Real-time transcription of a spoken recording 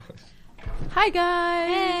Hi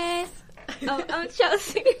guys! Hey! I'm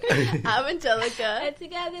Chelsea. I'm Angelica. And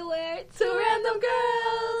together we're Two Random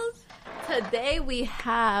Girls! Today we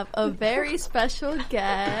have a very special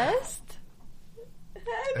guest.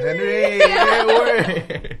 Henry!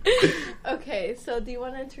 Okay, so do you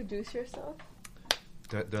want to introduce yourself?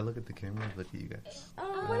 Do I look at the camera or look at you guys?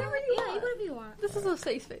 Whatever you want. Yeah, whatever you want. This is a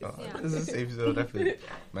safe space. Yeah. This is a safe zone. I feel.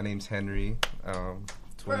 My name's Henry. 21.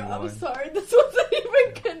 Bro, I'm sorry, this wasn't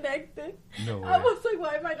even connected. No way. I was like,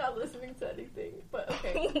 why am I not listening to anything? But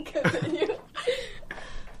okay, continue.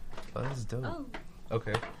 Oh, that's dope. Oh.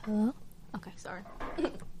 Okay. Hello? Okay, sorry.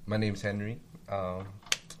 My name's Henry. Well,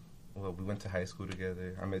 we went to high school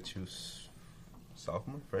together. I met you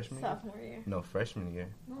freshman year? Sophomore year. No, freshman year.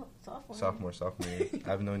 No, sophomore. Sophomore year.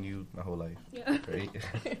 I've known you my whole life. Yeah. Right?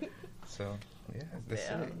 So, yeah, that's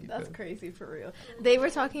Damn, it. that's crazy for real. They were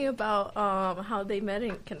talking about how they met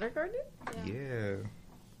in kindergarten? Yeah.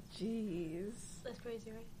 Jeez. That's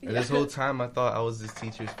crazy, right? And this whole time I thought I was this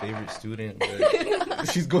teacher's favorite student, but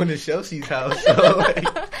she's going to Chelsea's house, so like,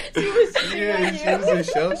 She was she was in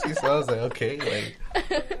Chelsea, so I was like, okay, like,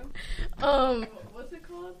 what's it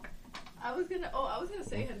called? I was gonna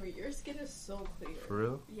say, Henry, your skin is so clear. for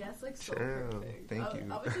real? Yeah, it's like so Chill. perfect. Thank you.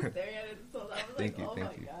 I was just staring at it, so I was Thank like, you, oh thank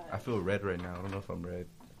my you. god. I feel red right now. I don't know if I'm red.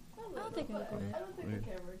 I don't think it looks red. I don't think Yeah. the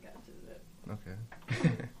camera catches it. Okay.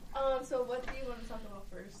 So what do you want to talk about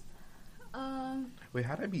first? Wait,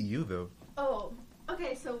 how'd I be you though? Oh,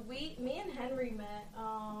 okay. So me and Henry met.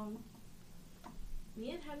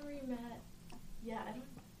 Yeah, I don't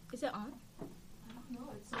Is it on? know.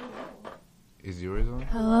 It's so low. Is yours on?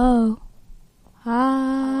 Hello. I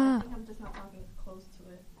Ah. think I'm just not talking close to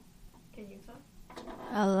it. Can you talk?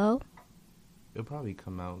 Hello. It'll probably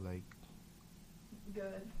come out like,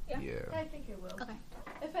 Good. yeah. I think it will. Okay.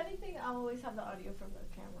 If anything, I'll always have the audio from the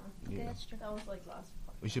camera. Okay, Yeah. that's true. That was like last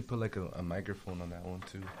part. We should put like a microphone on that one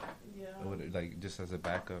too. Yeah. Like just as a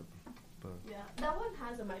backup. But Yeah. That one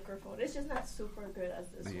has a microphone. It's just not super good as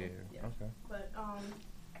this yeah. one. Yeah. Okay. But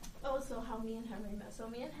so how me and Henry met. So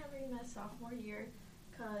me and Henry met sophomore year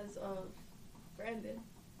because of Brandon.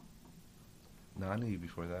 No, I knew you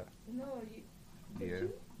before that. No, you. Did Yeah.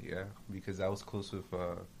 you? Yeah. Because I was close with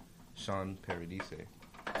Sean Paradise.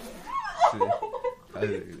 About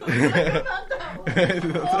that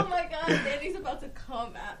one. Oh my god, Danny's about to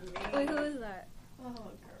come at me. Wait, who is that? Oh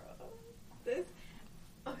girl. This.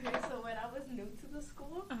 Okay, so when I was new to the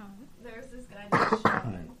school, there was this guy named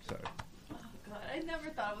Sean. Sorry. Oh god, I never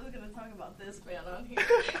thought I was gonna talk about this man on here.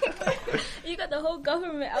 You got the whole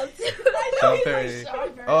government out too. I know Sean he's Perry. like Sean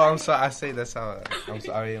Perry. Oh, I'm sorry. I say that's how. I'm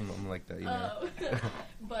sorry. I'm like that. You know.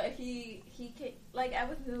 But he came, like I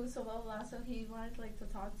was new, so blah blah blah. So he wanted like to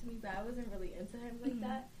talk to me, but I wasn't really into him like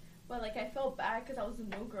that. But like I felt bad because I was a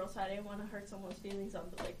new girl, so I didn't want to hurt someone's feelings on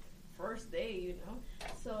the like first day, you know.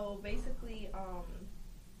 So basically,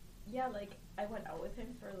 yeah, like I went out with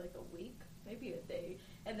him for like a week, maybe a day,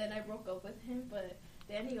 and then I broke up with him. But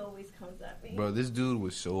Danny always comes at me. Bro, this dude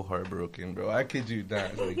was so heartbroken, bro. I kid you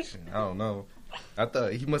not. Like, I don't know. I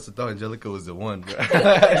thought he must have thought Angelica was the one, bro.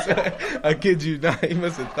 I kid you not. He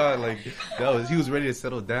must have thought like he was ready to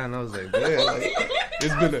settle down. I was like, man, like,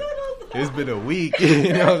 it's been a week,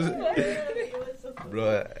 you know.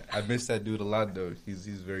 Bro, I miss that dude a lot though. He's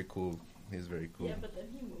very cool. He's very cool. Yeah, but then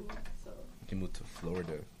he moved. So He moved to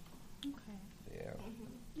Florida. Okay. Yeah.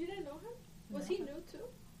 you didn't know him? Was he new too?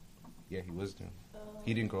 Yeah, he was new.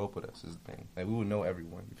 He didn't grow up with us, is the thing. Like, we would know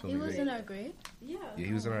everyone. You feel He me? was in our grade? Yeah. Yeah,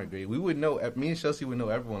 he was in our grade. We would know, me and Chelsea would know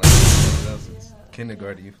everyone like someone else since Yeah.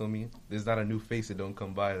 kindergarten, you feel me? There's not a new face that don't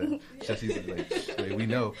come by that Chelsea's like, we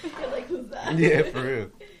know. You're like, who's that? Yeah, for real.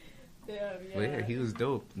 Yeah. But yeah, he was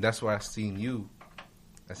dope. That's why I seen you,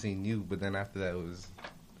 but then after that it was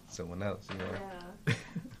someone else, you know?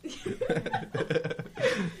 Yeah.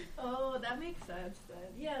 Oh, that makes sense then.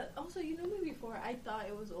 Yeah. Also, you knew me before. I thought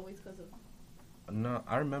it was always because of. No,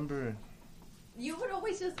 I remember. You would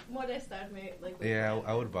always just molestarme, like. with Yeah, Brandon.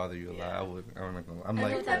 I would bother you a lot. Yeah. I'm not gonna. I'm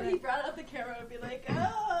Every like, time he brought out the camera, I'd be like,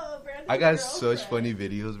 "Oh, Brandon's I got girlfriend." such funny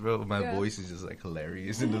videos, bro. My Yeah. voice is just like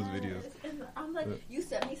hilarious in those videos. Yes. And I'm like, you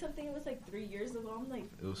sent me something. It was like 3 years ago. I'm like,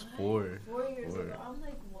 It was what? 4. 4 years 4. ago. I'm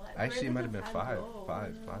like, what? Actually, it might have been Brandon's a 5. time low, 5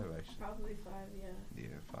 you know? actually. Probably 5. Yeah. Yeah,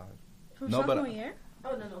 5. From No, but- sophomore year?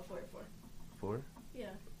 Oh no, 4. 4? Yeah.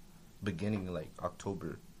 Beginning like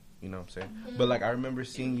October, you know what I'm saying? But like I remember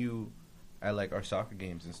seeing you at like our soccer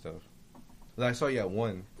games and stuff. Like, I saw you at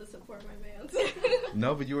one. To support my man.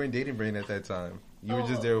 No, but you were in dating brain at that time. You were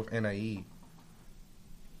just Oh. there with NIE.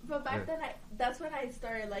 But back then, that's when I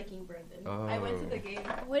started liking Brendan. I went to the game.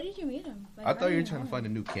 Where did you meet him? Like, I thought you were trying to find a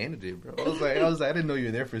new candidate, bro. I was like, I didn't know you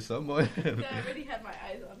were there for someone. Yeah, I already had my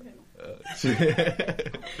eyes on him.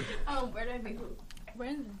 Where did I meet who?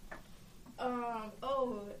 Brendan.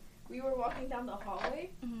 We were walking down the hallway,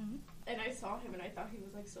 Mm-hmm. and I saw him, and I thought he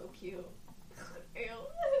was like so cute. Ew.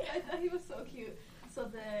 I thought he was so cute. So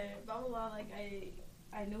then, blah blah blah. Like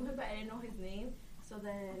I knew him, but I didn't know his name. So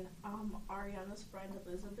then, Ariana's friend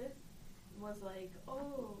Elizabeth was like,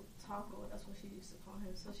 "Oh, Taco." That's what she used to call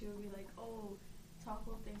him. So she would be like, "Oh,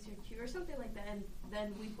 Taco thinks you're cute," or something like that. And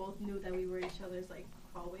then we both knew that we were each other's like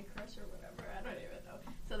hallway crush or whatever. I don't even know.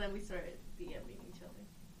 So then we started DMing each other.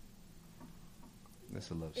 That's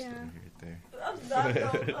a love story right there. That's not a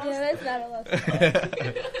love story. Yeah, that's not a love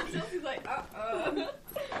story. Chelsea's like,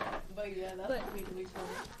 But yeah, that's how we knew each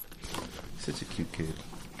other. Such a cute kid.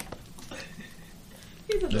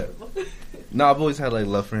 He's adorable. No, I've always had like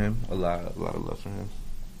love for him. A lot of love for him.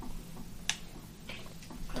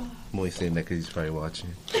 I'm always saying that because he's probably watching.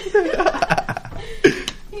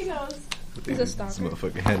 He knows. He's a stalker. This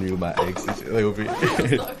motherfucker Henry with my ex and shit, like over I'm here.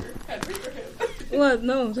 a stalker. Henry or him? What?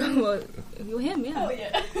 No, I'm talking about you, him, yeah. Oh,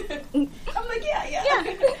 yeah. I'm like,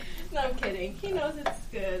 yeah. No, I'm kidding. He knows it's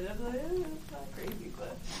good. I'm like, it's not crazy,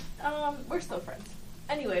 but we're still friends.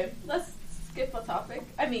 Anyway, let's skip a topic.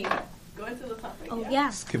 I mean, go into the topic. Oh, yeah.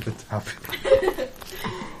 Skip the topic.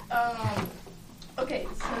 Okay,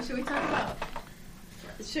 so should we talk about...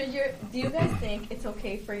 do you guys think it's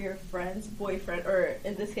okay for your friend's boyfriend, or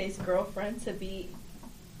in this case, girlfriend, to be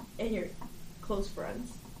in your close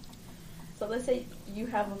friends? So let's say you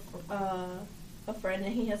have a friend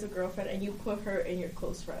and he has a girlfriend, and you put her in your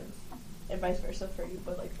close friends, and vice versa for you,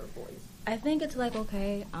 but like for boys. I think it's like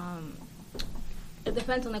okay. It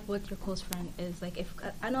depends on like what your close friend is. Like if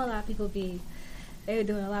I know a lot of people they're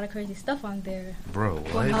doing a lot of crazy stuff on there. Bro,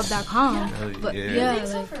 what? Pornhub.com. Yeah. But Yeah. yeah, You think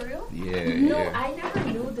so like, for real? Yeah. No, yeah. I never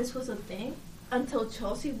knew this was a thing until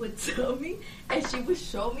Chelsea would tell me, and she would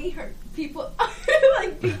show me her people,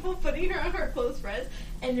 like people putting her on her close friends,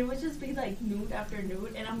 and it would just be like nude after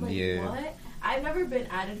nude, and I'm like, Yeah. what? I've never been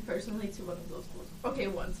added personally to one of those close. Okay,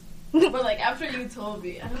 once, but like after you told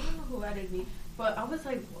me, I don't know who added me, but I was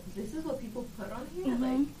like, this is what people put on here,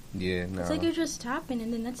 Mhm. like. Yeah, no. it's like you're just tapping,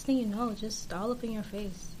 and the next thing you know, just all up in your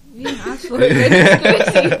face. You didn't ask for it. Like,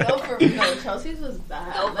 it's crazy. No, Chelsea's was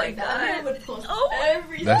bad. Oh my like, that God. would post Oh.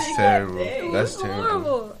 every That's single terrible. day. That's It's terrible.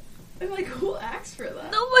 horrible. I'm like, who asked for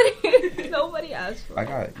that? Nobody asked for I it.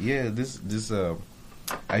 got this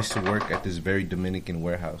I used to work at this very Dominican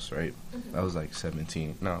warehouse, right? I was like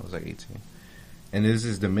 17. No, I was like 18. And there's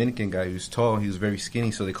this Dominican guy who's tall. He was very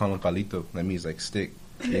skinny, so they call him Palito. That means like stick.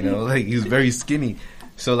 You know, like he was very skinny.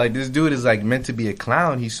 So like this dude is like meant to be a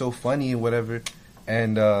clown. He's so funny and whatever.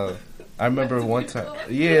 And I remember one time,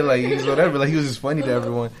 yeah, like he's whatever. Like he was just funny to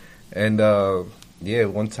everyone. And yeah,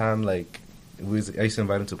 one time like I used to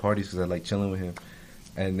invite him to parties because I like chilling with him.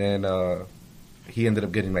 And then he ended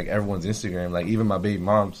up getting like everyone's Instagram, like even my baby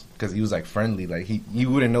mom's, because he was like friendly. Like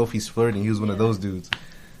you wouldn't know if he's flirting. He was one of those dudes.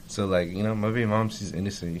 So like, you know, my baby mom, she's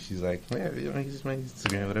innocent. She's like, yeah, you know, he's just my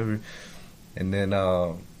Instagram, whatever. And then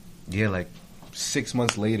yeah, like 6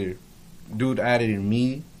 months later, dude added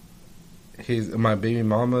me, my baby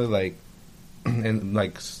mama, like, and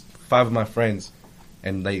like 5 of my friends,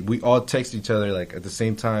 and like we all text each other like at the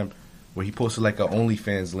same time, where he posted like a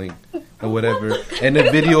OnlyFans link or whatever, and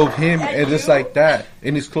a video of him and just like that,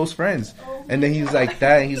 and his close friends. And then he's like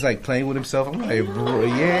that, and he's like playing with himself. I'm like, bro,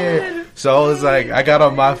 yeah. So I was like, I got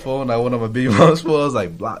on my phone, I went on my baby mom's phone, I was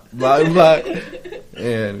like, block, block, block.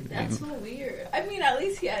 And That's so weird. I mean, at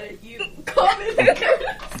least he added you. Comment.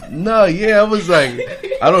 no, yeah, I was like,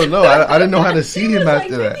 I don't know, I didn't know how to see him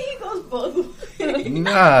after like, that. Maybe he goes both ways.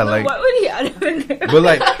 Nah, like, What would he add him in there? but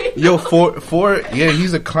like, yo, four, yeah,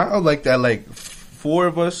 he's a clown like that. Like 4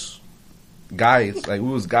 of us guys, like we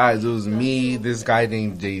was guys. It was me, this guy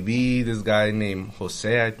named JB, this guy named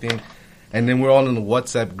Jose, I think, and then we're all in the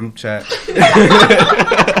WhatsApp group chat.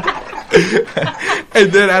 And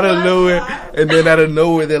then out of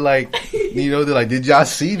nowhere, they're like, you know, they're like, did y'all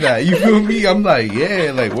see that? You feel me? I'm like,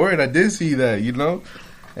 yeah, like word, I did see that, you know.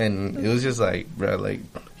 And it was just like, bro, like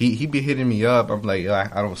he be hitting me up. I'm like, yo, I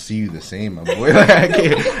don't see you the same, my boy. Like,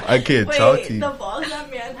 I can't Wait, talk to you. the balls that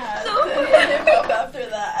man had to hit him up after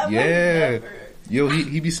that. I'm Yeah. like, never. Yo,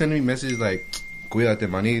 he be sending me messages like, cuídate,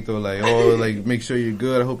 manito, like, oh, like, make sure you're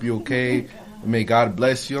good. I hope you're okay. May God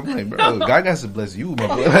bless you. I'm like, bro, God got to bless you, my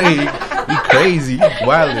boy. Like, you crazy. You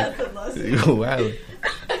wildin'. You wildin'.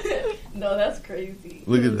 No, that's crazy.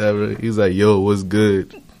 Look at that, bro. He's like, yo, what's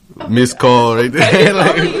good? Missed call right there.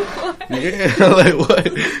 Like, yeah, like,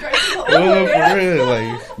 what? Oh, Well, for real,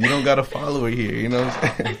 like, You don't got a follower here, you know what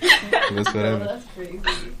I'm saying? That's whatever. No, that's crazy.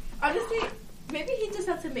 Honestly, maybe he just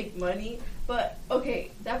had to make money. But,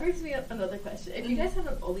 okay, that brings me up another question. If you guys have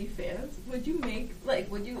an OnlyFans, would you make,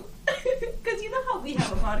 like, would you... Because you know how we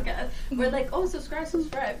have a podcast. We're like, oh, subscribe.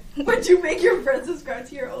 Would you make your friends subscribe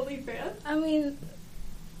to your OnlyFans? I mean...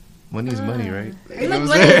 Money's money, right? I like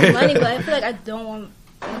money is money, but I feel like I don't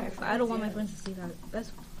want my friends to see that.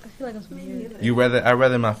 I feel like that's weird. I'd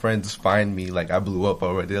rather my friends find me like I blew up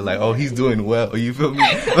already. They're like, oh, he's doing well. You feel me?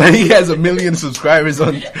 Like he has 1 million subscribers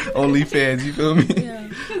on OnlyFans. You feel me? Yeah.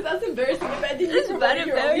 Because that's embarrassing. Imagine you promote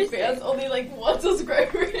your OnlyFans only like 1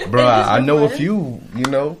 subscriber. Bro, I know a few. You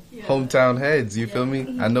know, hometown heads. You feel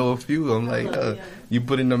me? I know a few. I'm like, you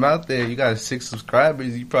putting them out there. You got 6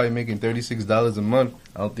 subscribers. You probably making $36 a month.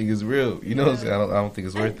 I don't think it's real. You know what I'm saying? I don't think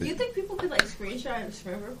it's worth it. You think people could like screenshot and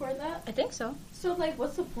screen record that? I think so. So like,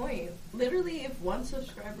 what's the point? Literally, if 1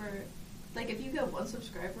 subscriber, like if you get 1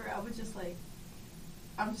 subscriber, I would just like,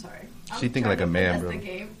 I'm sorry. She think like a man, bro.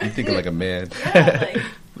 You thinking like a man. Yeah,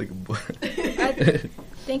 like a boy. I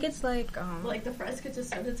think it's like the friends could just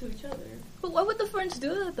send it to each other. But why would the friends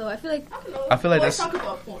do that though? I feel like I feel like that's talk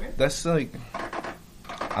about porn. That's like,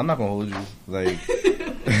 I'm not gonna hold you. Like,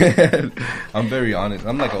 I'm very honest.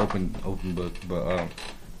 I'm like an open book, but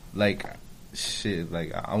like, shit.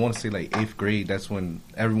 Like, I want to say like 8th grade. That's when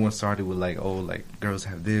everyone started with like, oh, like girls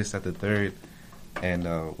have this at the 3rd, and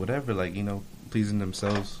whatever. Like, you know, pleasing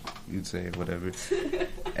themselves. You'd say whatever,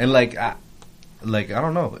 and like I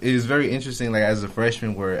don't know. It is very interesting. Like as a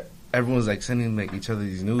freshman, where everyone's like sending like each other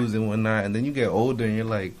these news and whatnot, and then you get older and you're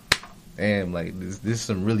like, damn, like this is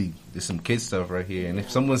some kid stuff right here. And if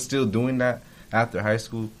someone's still doing that after high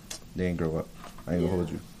school, they ain't grow up. I ain't gonna hold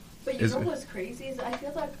you. But you know what's crazy is I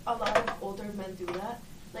feel like a lot of older men do that.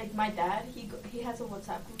 Like my dad, he has a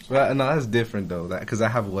WhatsApp group chat. Well, no, that's different though. Because I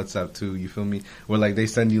have a WhatsApp too. You feel me? Where like they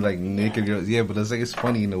send you like naked girls. Yeah, but it's like it's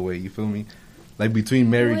funny in a way. You feel me? Like between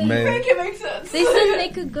married men. Make it make sense. They send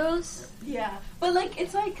naked girls. Yeah, but like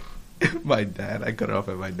it's like. My dad. I cut off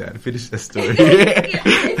at my dad. Finish that story.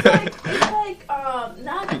 It's like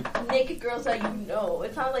not naked girls that you know.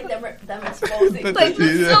 It's not like them exposing. Like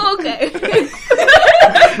so okay. But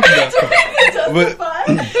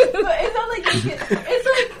it's not like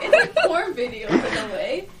it's like porn videos in a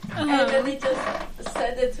way, and then they just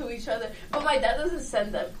send it to each other. But my dad doesn't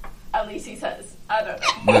send them. At least he says. I don't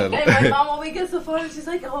know. No. And my mom always gets the phone and she's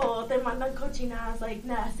like, oh, they mandan cochinadas, like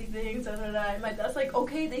nasty things, da da da. And my dad's like,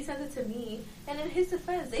 okay, they send it to me. And in his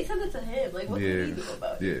defense, they send it to him. Like, what can he do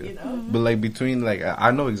about it, you know? Mm-hmm. But like between, like,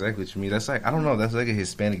 I know exactly what you mean. That's like, I don't know, that's like a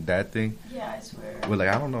Hispanic dad thing. Yeah, I swear. But like,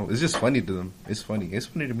 I don't know. It's just funny to them. It's funny. It's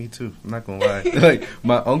funny to me too. I'm not gonna lie. Like,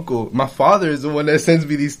 my father is the one that sends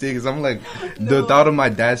me these things. I'm like, the thought of my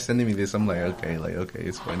dad sending me this, I'm like, okay,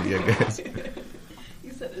 it's funny, I guess.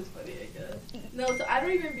 You said it's funny, I guess. No, so I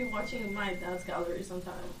don't even be watching my dad's gallery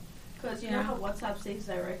sometimes. Because you know how WhatsApp saves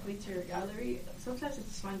directly to your gallery? Sometimes it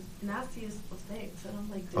just finds nastiest of things. And I'm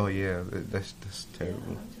like, dude. Oh, yeah. That's terrible.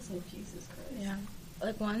 Yeah, I'm just like, Jesus Christ. Yeah.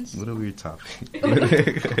 Like once. What a weird topic.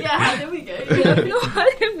 Yeah, how did we get here? No, how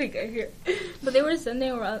did we get here? But they were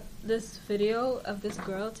sending around this video of this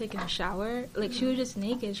girl taking a shower. Like, she was just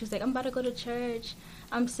naked. She was like, I'm about to go to church.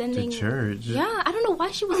 I'm sending... To church? Yeah, I don't know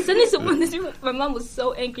why she was sending someone this. My mom was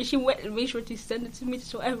so angry. She went and made sure to send it to me to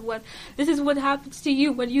show everyone. This is what happens to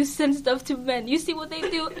you when you send stuff to men. You see what they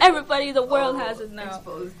do? Everybody in the world has it now.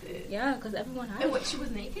 Exposed it. Yeah, because everyone has it. And what, she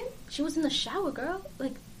was naked? She was in the shower, girl.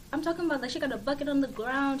 Like... I'm talking about, like, she got a bucket on the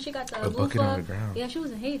ground. She got the loofah. Bucket on the ground. Yeah, she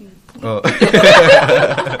was in Haiti. Oh.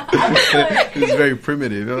 It's very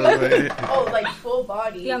primitive. Oh, like full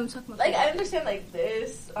body. Yeah, I'm talking about. Like, I understand, like,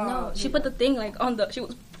 this. No, she put the thing, like, on the... She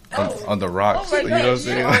was... On the rocks. Oh, you know what I'm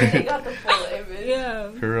saying? They got the full image.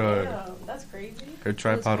 Yeah. Her, that's crazy. Her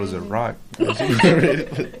tripod was a rock. No,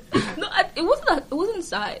 it wasn't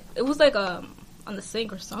inside. It was, like, on the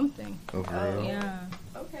sink or something. Oh, for real? Yeah.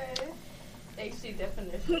 Okay. HD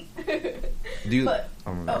definition. Do you? But,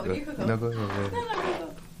 you could go. No, go ahead.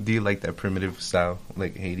 No. Do you like that primitive style,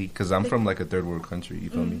 like Haiti? Because I'm from like a third world country.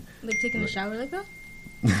 You feel me? Like taking a shower like that?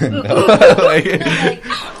 The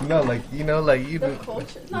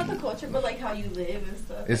culture, not the culture, but like how you live and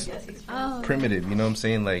stuff. It's I guess primitive. You know what I'm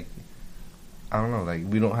saying? Like, I don't know. Like,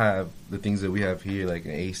 we don't have the things that we have here, like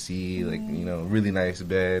an AC, like really nice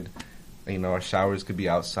bed. Our showers could be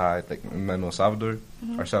outside. Like in El Salvador,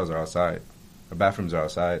 our showers are outside. Our bathrooms are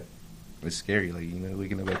outside. It's scary. Like,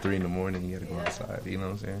 waking up at 3 a.m, you gotta go outside. You know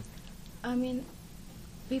what I'm saying? I mean,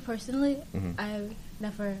 me personally, I've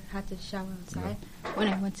never had to shower outside when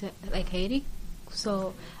I went to, like, Haiti.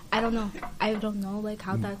 So, I don't know. I don't know, like,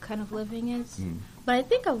 how that kind of living is. But I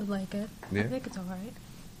think I would like it. Yeah. I think it's alright.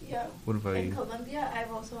 Yeah. What about In you? Colombia,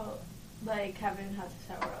 I've also like haven't had to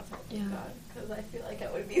shower outside. Yeah. Because I feel like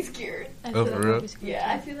I would be scared. I Oh, feel for like real? I'd be scared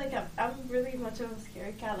Yeah, I too. feel like I'm really much of a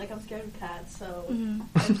scared cat. Like I'm scared of cats, so Mhm.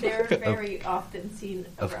 and they're very often seen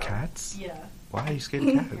Of around. cats? Yeah. Why are you scared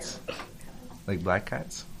of cats? Terrifying cats. Like black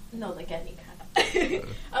cats? No, like any cat.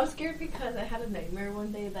 I'm scared because I had a nightmare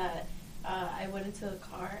one day that I went into the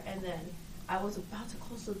car and then I was about to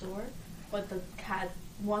close the door, but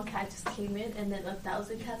one cat just came in and then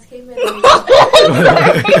 1,000 cats came in.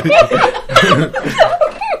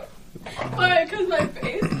 Why? Because my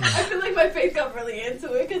face, I feel like my face got really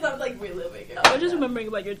into it because I'm like reliving it. I was just remembering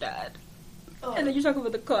about your dad. Oh. And then you talk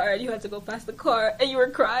about the car, and you had to go past the car, and you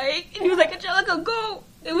were crying, and he was like, Angelica, go!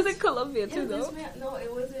 It was in Colombia, Yeah, too, this though. man, no,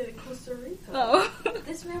 it was in Costa Rica. Oh.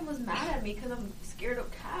 This man was mad at me because I'm scared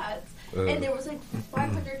of cats. Uh. And there was like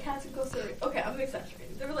 500 cats in Costa Rica. Okay, I'm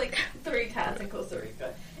exaggerating. There were like 3 cats in Costa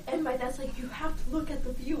Rica. And my dad's like, you have to look at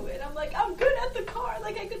the view. And I'm like, I'm good at the car.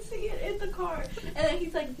 Like, I could see it in the car. And then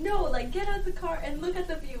he's like, no, like, get out the car and look at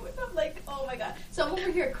the view. And I'm like, oh my God. So I'm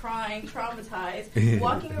over here crying, traumatized,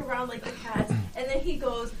 walking around like the cats. And then he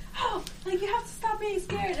goes, oh, like, you have to stop being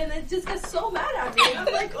scared. And then just gets so mad at me. And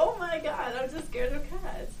I'm like, oh my God, I'm just scared of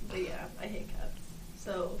cats. But yeah, I hate cats.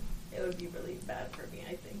 So it would be really bad for me,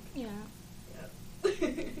 I think. Yeah.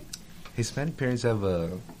 Yeah. Hispanic parents have a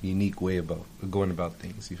unique way about going about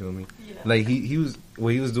things. You feel me? Yeah. Like he was, what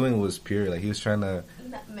he was doing was pure. Like he was trying to,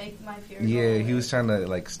 That make my fear go yeah, he away. was trying to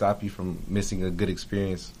like stop you from missing a good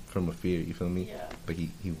experience from a fear. You feel me? Yeah. But he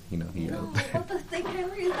No, he. what the thing,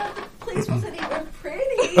 Henry, is that the place wasn't even pretty.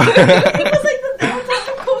 It was like the downtown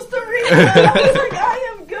of Costa Rica. I was like, I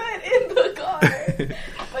am good in the car.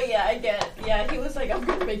 But yeah, I get. Yeah, he was like, I'm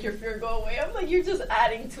gonna make your fear go away. I'm like, you're just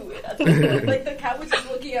adding to it. At this point. Like the cat was just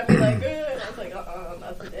looking at me like, and I was like,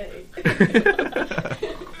 not today.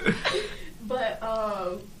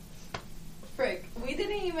 But frick, we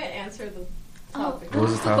didn't even answer the topic. What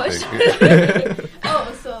was the topic?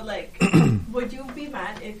 Oh, so like, would you be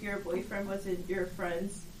mad if your boyfriend wasn't your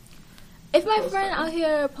friend's? If my Close friend friend. out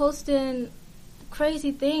here posting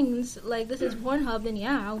crazy things, like this is Pornhub, then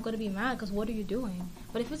yeah, I'm gonna be mad, because what are you doing?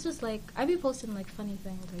 But if it's just like, I'd be posting like funny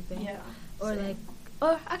things, I think. Yeah. Or same. like,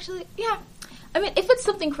 or actually, yeah. I mean, if it's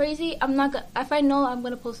something crazy, I'm not gonna. If I know I'm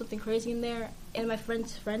gonna post something crazy in there, and my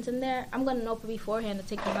friends in there, I'm gonna know beforehand to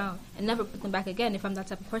take them out and never put them back again. If I'm that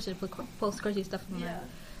type of person to post crazy stuff on Yeah. there.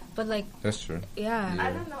 But like, That's true. yeah. Yeah.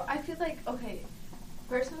 I don't know. I feel like, okay,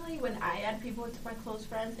 personally, when I add people into my close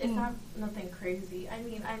friends, it's not nothing crazy. I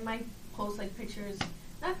mean, I might post like pictures,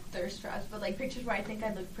 not thirst traps, but like pictures where I think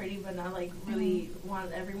I look pretty, but not like really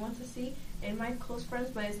want everyone to see in my close friends.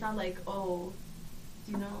 But it's not like, oh,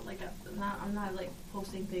 you know, like I'm not like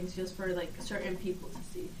posting things just for like certain people to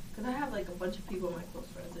see. Because I have like a bunch of people in my close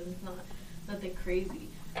friends, and it's not nothing crazy.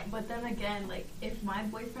 But then again, like if my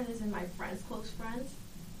boyfriend is in my friend's close friends,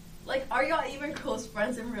 like, are y'all even close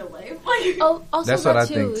friends in real life? Like, Oh, also That's that what I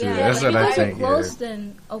too. think, too. Yeah. That's like, what I if you guys think, are close,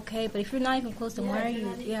 then okay. But if you're not even close, then why are you're you?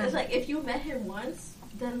 not even- Yeah. It's like if you met him once,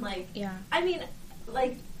 then like, Yeah. I mean,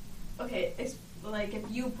 like, okay, it's like if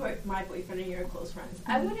you put my boyfriend in your close friends,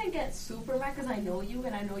 I wouldn't get super mad because I know you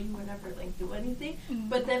and I know you would never like do anything.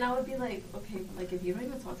 But then I would be like, okay, but, like if you don't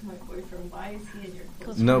even talk to my boyfriend, why is he in your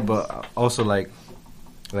close? No, friends. but also like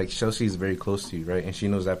Chelsea is very close to you, right? And she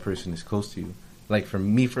knows that person is close to you. Like for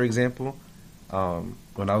me, for example,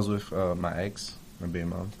 when I was with my ex, my baby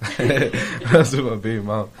mom, I was with my baby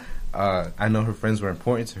mom. I know her friends were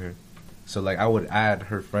important to her, so like I would add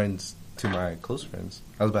her friends to my close friends.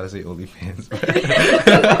 I was about to say OnlyFans.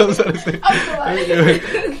 I was about to say.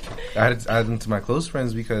 I added them to my close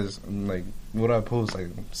friends because I'm like, what do I post? Like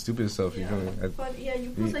stupid stuff. You Yeah, feel me? but yeah,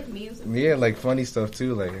 you post like memes. And Yeah, like funny stuff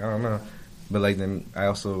too. Like I don't know, but like then I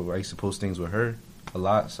used to post things with her a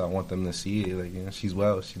lot, so I want them to see it. Like, you know, she's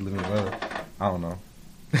well, she's living well. I don't know.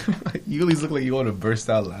 You always look like you want to burst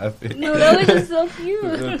out laughing. No, that was just so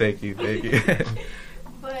cute. Thank you.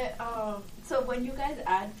 But so when you guys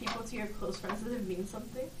add people to your close friends, does it mean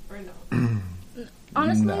something or no?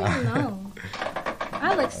 Honestly, Nah. no. I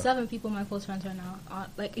have like 7 people in my close friends right now.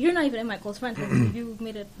 Like, you're not even in my close friends. Like, if you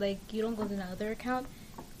made it, like, you don't go to another account,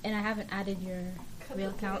 and I haven't added your real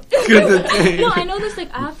account. No, I know this, like,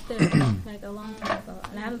 after, like, a long time ago,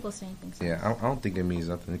 and I haven't posted anything since. Yeah, I don't think it means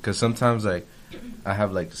nothing because sometimes like I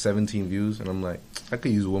have like 17 views and I'm like I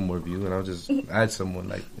could use one more view and I'll just add someone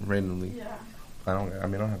like randomly. Yeah. I don't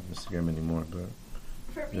have Instagram anymore, but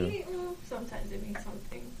For me, sometimes it means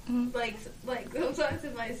something. Mhm. Like sometimes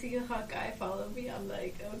if I see a hot guy follow me, I'm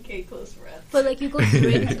like, okay, close friends. But, like, you go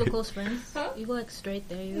straight into the close friends. Huh? You go, like, straight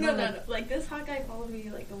there. You No, don't, no, like, no. Like this hot guy followed me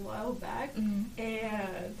like a while back, Mhm.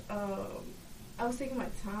 and I was taking my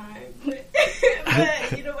time.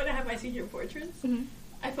 But you know, when I had my senior portraits,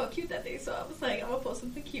 I felt cute that day. So I was like, I'm going to post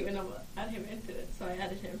something cute and I'm going to add him into it. So I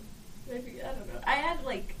added him. Maybe, I don't know. I add,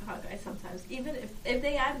 like, hot guys sometimes. Even if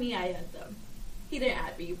they add me, I add them. He didn't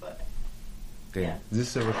add me, but... Damn. Yeah. Is this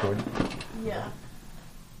still recording? Yeah.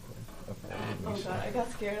 Oh, God. I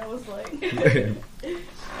got scared. I was like...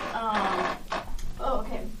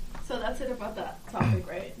 okay. So that's it about that topic,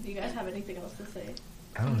 right? Do you guys have anything else to say?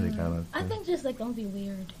 I don't think I think just, like, don't be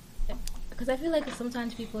weird. Because I feel like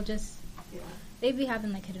sometimes people just... Yeah. They be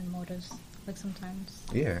having, like, hidden motives. Like, sometimes.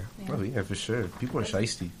 Yeah. Oh, yeah, for sure. People are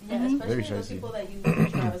shiesty. Yeah, especially Very the shiesty. people that you really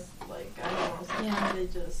trust. Like, I don't know. Sometimes they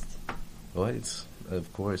just... What?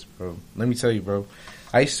 Of course, bro. Let me tell you, bro.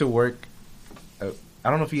 I used to work... I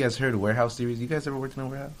don't know if you guys heard of warehouse series. You guys ever worked in a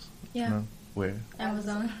warehouse? Yeah. No? Where?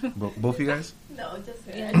 Amazon. Both of you guys? No, just...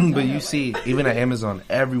 Yeah. But you see, even at Amazon,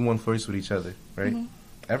 everyone flirts with each other, right?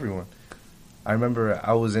 Everyone. I remember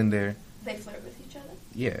I was in there. They flirt with each other?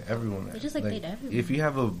 Yeah, everyone. They just, like, date everyone. If you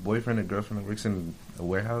have a boyfriend or girlfriend that works in a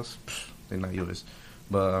warehouse, they're not yours.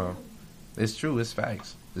 But it's true. It's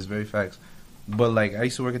facts. It's very facts. But, like, I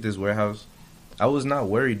used to work at this warehouse. I was not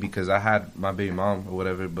worried because I had my baby mom or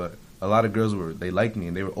whatever, but a lot of girls they liked me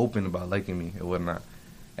and they were open about liking me and whatnot.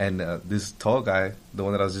 And this tall guy, the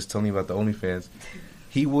one that I was just telling you about, the OnlyFans,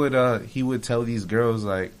 he would tell these girls,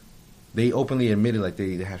 like, they openly admitted, like,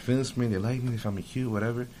 they had feelings for me, they liked me, they found me cute,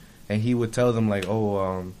 whatever. And he would tell them, like,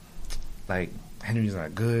 like, Henry's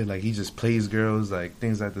not good, like, he just plays girls, like,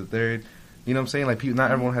 things like the third. You know what I'm saying? Like, people,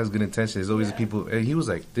 not everyone has good intentions. There's always people, and he was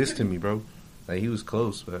like this to me, bro. Like, he was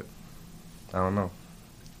close, but I don't know.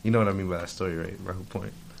 You know what I mean by that story, right? My whole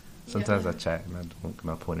point. Sometimes I chat and I don't get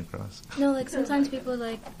my point across. No, like, sometimes people,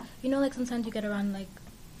 like, you know, like, sometimes you get around, like,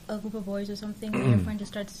 a group of boys or something, and your friend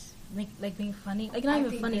just starts, being funny. Like, not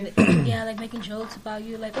even funny. Like, yeah, like, making jokes about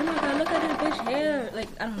you. Like, oh, my God, look at that bitch hair. Like,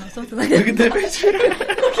 I don't know, something like that. Look at that bitch hair.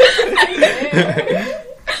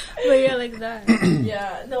 But, yeah, like that.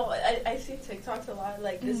 Yeah. No, I see TikToks a lot.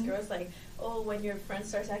 Like, this girl's like, oh, when your friend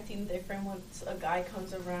starts acting different once a guy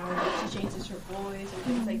comes around, like, she changes her voice or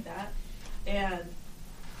things like that. And...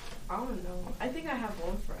 I don't know. I think I have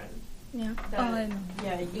one friend. Yeah. That,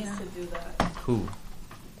 used to do that. Who?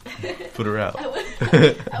 Put her out. I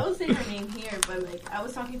won't say her name here, but, like, I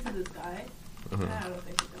was talking to this guy. I don't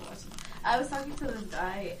think he's gonna watch this. I was talking to this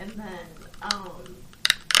guy, and then,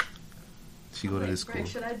 she go to this school.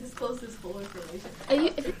 Should I disclose this whole information?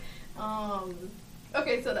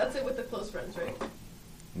 Okay, so that's it with the close friends, right?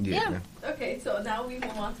 Yeah. Okay, so now we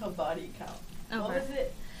move on to body count. Okay. What was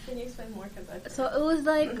it? Can you explain more? So it was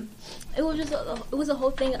like, it was a whole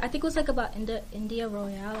thing. I think it was like about India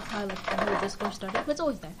Royale, how like the whole discourse started. But it's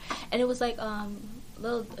always there, and it was like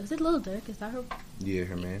Lil Durk? Is that her? Yeah,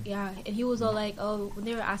 her man. Yeah, and he was all like, oh, when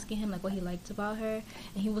they were asking him like what he liked about her,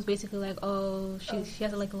 and he was basically like, oh, she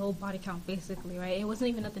has like a low body count, basically, right? It wasn't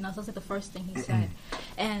even nothing else. That was like the first thing he said,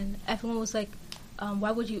 and everyone was like, why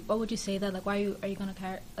would you say that? Like, why are you gonna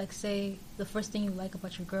say the first thing you like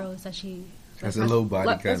about your girl is that she. That's a low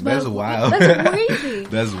body count. That's wild. That's crazy.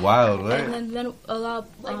 That's wild, right? And then a lot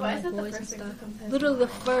of like boys and stuff. Literally the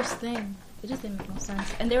first thing. It just didn't make no sense.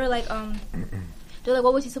 And they were like, they're like,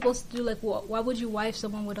 what was he supposed to do? Like, why would you wife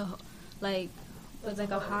someone with a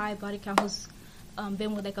high body count who's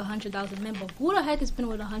been with like 100,000 men? But who the heck has been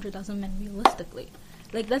with 100,000 men realistically?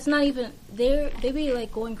 Like, that's not even. They be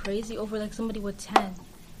like going crazy over like somebody with 10,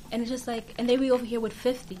 and it's just like, and they be over here with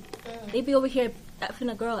 50. They be over here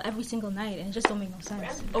effing a girl every single night, and it just don't make no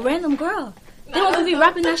sense. A random girl. They don't even be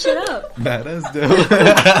wrapping that shit up. Nah, that's dope.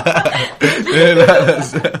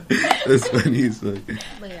 That's funny as fuck.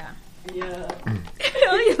 But yeah. Yeah.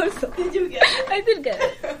 Did you get it? I did get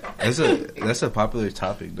it. That's a popular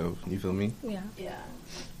topic, though. You feel me? Yeah. Yeah.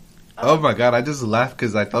 Oh my God, I just laughed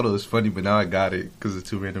because I thought it was funny, but now I got it because of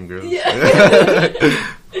two random girls. Yeah.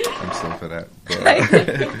 I'm so for that.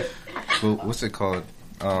 But what's it called?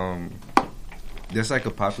 There's like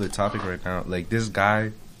a popular topic right now. Like, this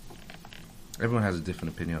guy, everyone has a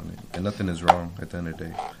different opinion on it, and nothing is wrong at the end of the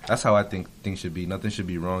day. That's how I think things should be. Nothing should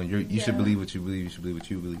be wrong. You should believe what you believe. You should believe what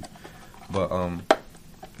you believe. But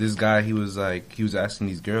this guy, he was asking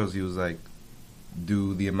these girls, he was like,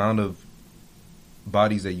 do the amount of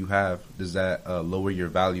bodies that you have, does that lower your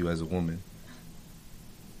value as a woman?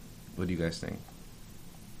 What do you guys think?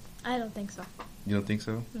 I don't think so. You don't think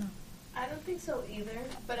so? No. I don't think so either,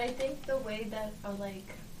 but I think the way that, like,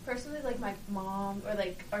 personally, like, my mom or,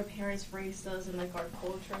 like, our parents raised us and, like, our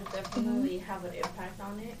culture definitely have an impact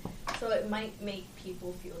on it, so it might make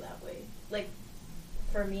people feel that way. Like,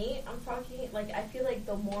 for me, I'm talking, like, I feel like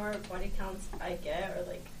the more body counts I get or,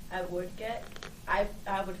 like, I would get, I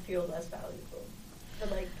would feel less valuable.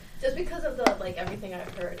 But like, just because of the like everything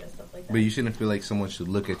I've heard and stuff like that. But you shouldn't feel like someone should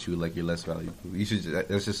look at you like you're less valuable. You should.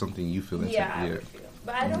 That's just something you feel. Yeah, I would feel.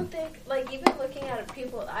 But I don't think, like, even looking at it,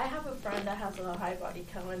 people. I have a friend that has a high body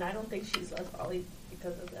count, and I don't think she's less valuable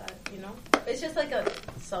because of that. You know, it's just like a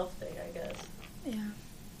self thing, I guess.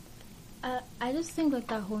 Yeah. I just think like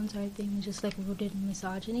that whole entire thing is just like rooted in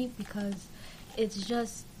misogyny because it's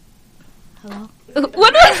just. Hello? What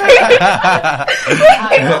was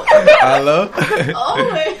Hello? Oh,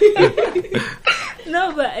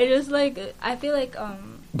 no, but I just like I feel like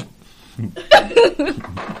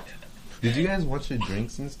Did you guys want your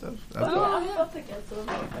drinks and stuff? I'm about to get some.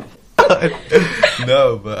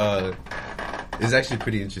 No, but it's actually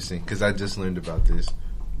pretty interesting because I just learned about this.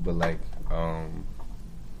 But like, are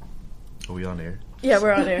we on air? Yeah,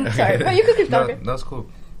 we're on air. Sorry, but you could keep talking. No, that's cool.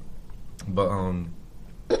 But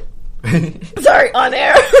sorry, on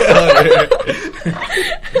air.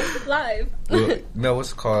 live. Well, no,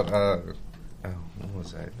 what's it called? What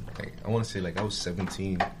was that? Like, I want to say like I was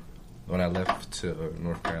 17 when I left to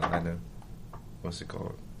North Carolina. What's it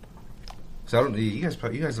called? So I don't. You guys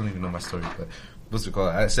don't even know my story, but what's it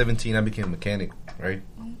called? At 17, I became a mechanic, right?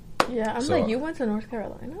 Yeah, I'm So, like, you went to North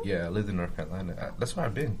Carolina? Yeah, I lived in North Carolina. That's where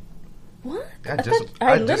I've been. What? I I just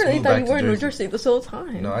literally moved thought back you to were in New Jersey this whole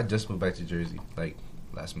time. No, I just moved back to Jersey like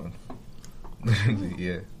last month.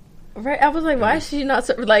 Yeah. Right, I was like, why is she not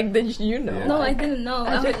like? Did you know? Yeah. No, I didn't know.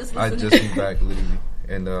 I just moved back literally,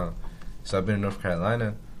 and so I've been in North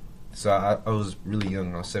Carolina. So I was really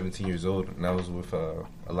young. I was 17 years old, and I was with a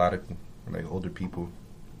lot of like older people.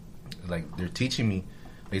 Like they're teaching me.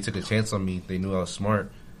 They took a chance on me. They knew I was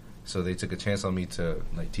smart, so they took a chance on me to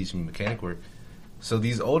like teach me mechanic work. So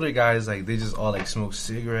these older guys, like they just all like smoke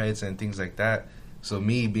cigarettes and things like that. So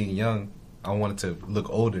me being young, I wanted to look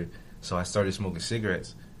older, so I started smoking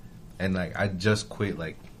cigarettes. And like I just quit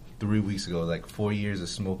like 3 weeks ago, like 4 years of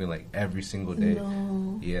smoking like every single day.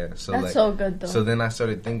 No. Yeah, so That's like so good though. So then I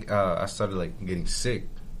started like getting sick.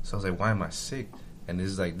 So I was like, why am I sick? And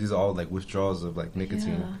these are all like withdrawals of like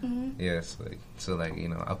nicotine. Yeah. Mm-hmm. Yeah, so like you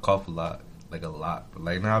know I cough a lot. But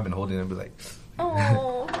like now I've been holding it and be like.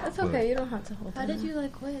 Oh, that's okay. But, you don't have to hold. How did you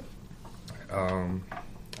like quit?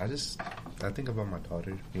 I think about my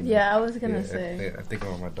daughter. You know? Yeah, I was gonna say. I think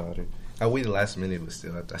about my daughter. I waited last minute, but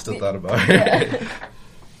still, I still thought about her.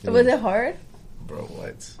 Yeah. Was it hard? Bro,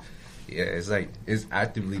 what? Yeah, it's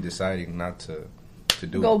actively deciding not to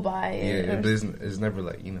do Go it. buy it. Yeah, it's never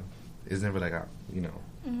like it's never like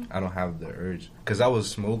I don't have the urge because I was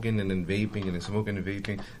smoking and then vaping and then smoking and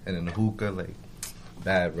vaping and then the hookah like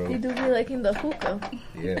bad, bro. You do be liking the hookah.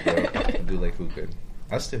 Yeah, bro. I do like hookah.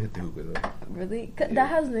 I still hit the hookah though. Really? Yeah. That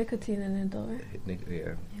has nicotine in it, though. Right?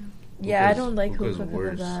 Yeah. Yeah, I don't like hookah's hookah because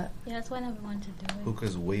worse. of that. Yeah, that's why I never wanted to do it.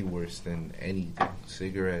 Hookah's way worse than anything.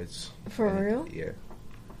 Cigarettes. For real? Yeah.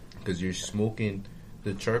 Because you're smoking,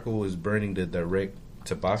 the charcoal is burning the direct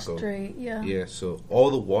tobacco. Straight, yeah. Yeah, so all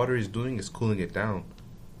the water is doing is cooling it down.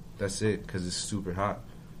 That's it, because it's super hot.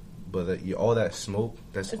 But all that smoke,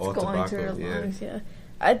 that's It's all going tobacco. to your Yeah. lungs, yeah.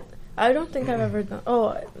 I don't think I've ever done.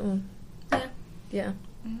 Oh, yeah.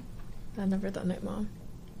 I've never done it, Mom.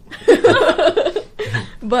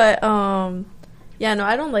 But yeah, no,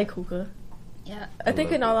 I don't like hookah. Yeah. I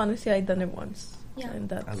think in all honesty, I've done it once. Yeah. I And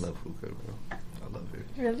that's love hookah, bro. I love it.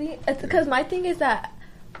 really. It's because my thing is that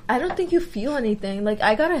I don't think you feel anything. Like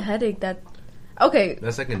I got a headache. Okay.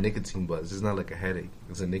 That's like a nicotine buzz. It's not like a headache.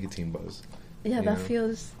 It's a nicotine buzz. Yeah, You that know?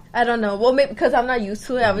 feels. I don't know. Well, maybe because I'm not used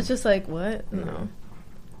to it. I was just like, what? No.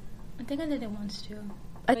 I think I did it once too.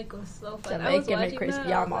 It was so fun. Jamaican I was and watching crazy. that.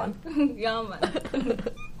 Yeah, I was like, yeah, man.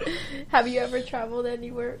 Have you ever traveled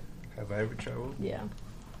anywhere? Have I ever traveled? Yeah.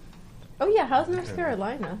 Oh yeah, how's North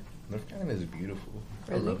Carolina? North Carolina is beautiful.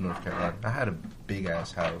 Really? I love North Carolina. I had a big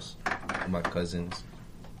ass house with my cousins.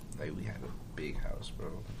 Like we had a big house,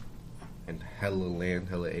 bro, and hella land,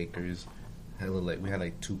 hella acres, hella we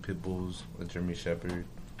had 2 pit bulls, a German Shepherd.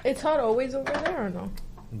 It's hot always over there or no?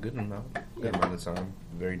 Good amount, good Yeah. amount of time.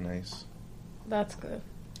 Very nice. That's good.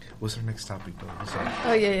 What's our next topic though? What's up?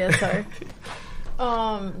 Oh yeah, sorry.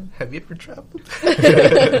 Have you ever traveled?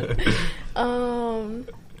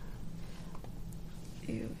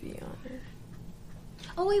 You be honest.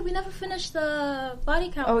 Oh wait, we never finished the body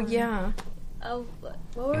count. Oh one. yeah. Oh, what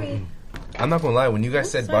were we? I'm not gonna lie. When you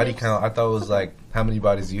guys said body Sorry. count, I thought it was like how many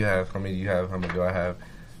bodies do you have? How many do you have? How many do I have?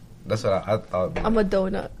 That's what I thought. I'm a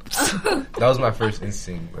donut. That was my first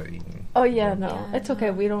instinct, but Oh yeah, no, Yeah, it's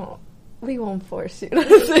okay. We won't force you. no,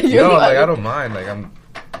 like I don't mind. Like I'm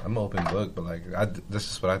an open book, but like that's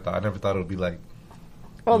just what I thought. I never thought it would be like.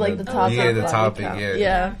 Oh, you like know, the topic. Yeah, the body topic. count. Yeah,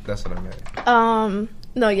 Yeah. That's what I meant.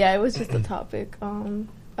 No, yeah, it was just the topic.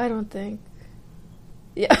 I don't think.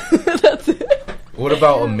 Yeah, that's it. What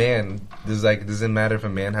about a man? Does it matter if a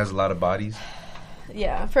man has a lot of bodies?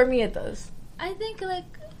 Yeah, for me it does. I think, like,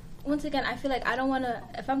 once again, I feel like I don't want to,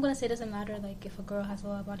 if I'm going to say it doesn't matter, like, if a girl has a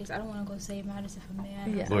lot of bodies, I don't want to go say it matters if a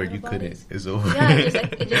man has a Or lot you of couldn't. bodies. It's over. Yeah,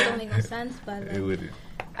 it just don't make no sense, but, like, It wouldn't.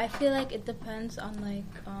 I feel like it depends on, like,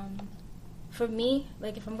 for me,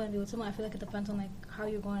 like, if I'm going to be with someone, I feel like it depends on, like, how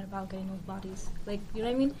you're going about getting those bodies. Like, you know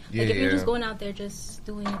what I mean? Yeah, like, if you're yeah. just going out there just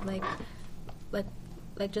doing it,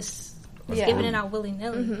 like just Yeah. giving it out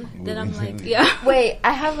willy-nilly, Mhm. then I'm like, Willy-nilly. yeah. Wait,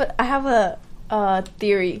 I have a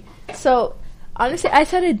theory. So honestly, I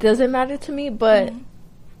said it doesn't matter to me, but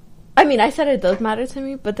I mean, I said it does matter to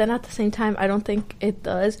me, but then at the same time, I don't think it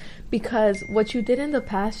does, because what you did in the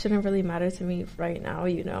past shouldn't really matter to me right now,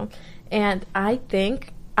 you know? And I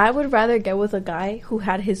think I would rather get with a guy who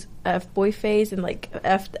had his F-boy phase and, like,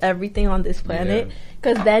 F'd everything on this planet,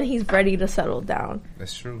 because then he's ready to settle down.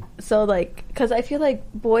 That's true. So, like, because I feel like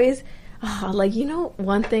boys, like, you know,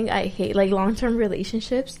 one thing I hate, like, long-term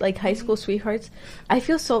relationships, like high school sweethearts, I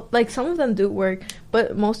feel so, like, some of them do work,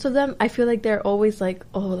 but most of them, I feel like they're always like,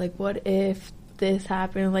 oh, like, what if this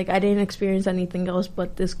happened? Like, I didn't experience anything else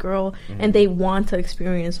but this girl, and they want to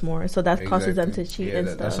experience more, so that causes them to cheat and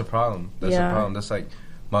stuff. That's a problem. That's a problem. That's like,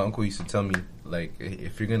 my uncle used to tell me, like,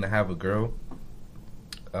 if you're going to have a girl,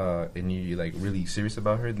 and you're, like, really serious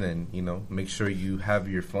about her, then, you know, make sure you have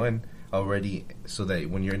your fun already, so that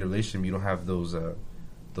when you're in a relationship, you don't have those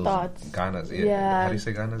thoughts. Ganas. Yeah. How do you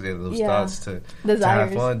say ganas? Yeah, those Yeah. thoughts to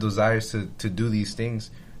have fun, desires to do these things.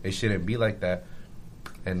 It shouldn't be like that.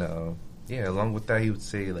 And, along with that, he would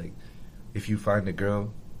say, like, if you find a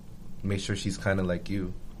girl, make sure she's kind of like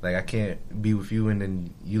you. Like, I can't be with you and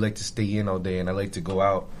then you like to stay in all day and I like to go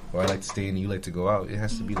out, or I like to stay in and you like to go out. It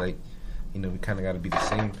has to be like, you know, we kind of got to be the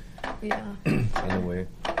same. Yeah. In a way.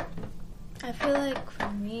 I feel like for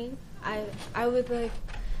me, I would like,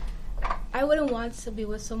 I wouldn't want to be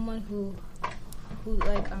with someone who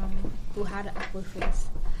had an upward face.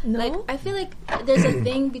 No? Like, I feel like there's a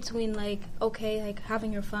thing between, like, okay, like,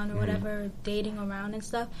 having your fun or whatever, dating around and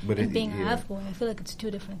stuff, But and being an F-boy. I feel like it's two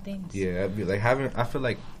different things. Yeah, I'd be like I feel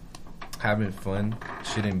like having fun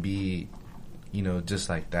shouldn't be, you know, just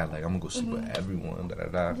like that. Like, I'm gonna go sleep with everyone. Da, da,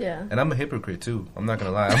 da. Yeah. And I'm a hypocrite too. I'm not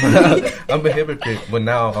gonna lie. I'm a hypocrite. But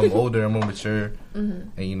now I'm older. I'm more mature.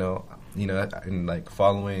 And you know, and like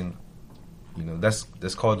following, you know,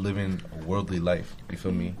 that's called living a worldly life. You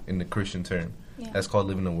feel me? In the Christian term, that's called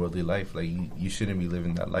living a worldly life. Like, you shouldn't be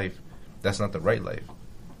living that life. That's not the right life.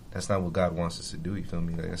 That's not what God wants us to do. You feel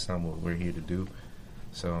me? Like, that's not what we're here to do.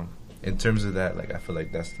 So, in terms of that, like, I feel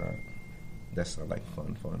like that's not like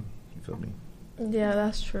fun. You feel me? Yeah,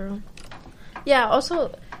 that's true. Yeah,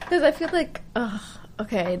 also, because I feel like,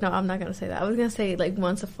 okay, no, I'm not going to say that. I was going to say, like,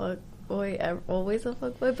 once a fuck boy, always a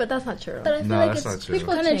fuck boy, but that's not true. But I feel No, like that's it's not true.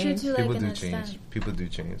 kind of true to, like, People an do extent. change. People do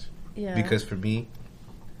change. Yeah. Because for me,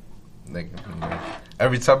 like, you know,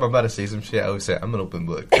 every time I'm about to say some shit, I always say, I'm an open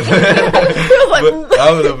book. I'm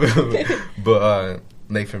an open book. But,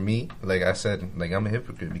 like, for me, like I said, like, I'm a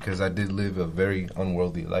hypocrite because I did live a very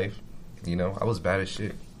unworldly life. You know, I was bad as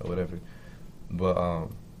shit or whatever. But,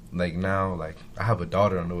 like, now, like, I have a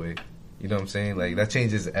daughter on the way. You know what I'm saying? Like, that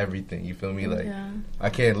changes everything. You feel me? Like, I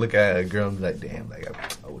can't look at a girl and be like, damn, like,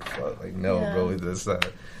 I would fuck. Like, no, bro,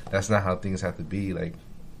 that's not how things have to be. Like,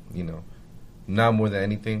 you know, now more than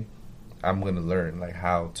anything, I'm going to learn, like,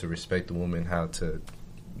 how to respect a woman, how to,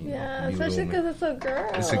 you know, especially because it's a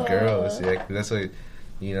girl. It's a girl. That's what,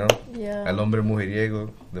 you know, al hombre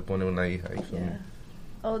mujeriego le pone una hija. You feel me?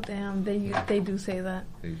 Oh, damn, they do say that.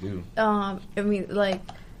 They do. I mean, like,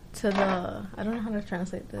 to the, I don't know how to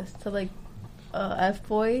translate this, to, like,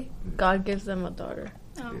 F-boy, God gives them a daughter.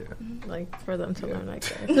 Oh. Yeah. Like, for them to learn, I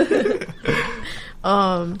guess.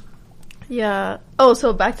 Yeah. Oh,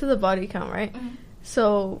 so back to the body count, right? Mm-hmm.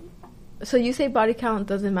 So you say body count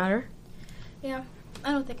doesn't matter? Yeah.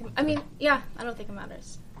 I don't think it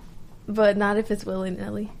matters. But not if it's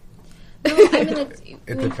willy-nilly. No, I mean, like,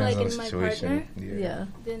 It when, depends like, on in the my situation. partner, Yeah.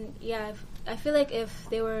 then, I feel like if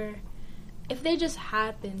they just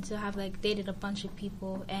happened to have, like, dated a bunch of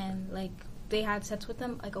people and, like, they had sex with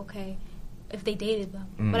them, like, okay, if they dated them.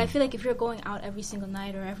 But I feel like if you're going out every single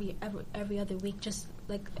night or every other week, just,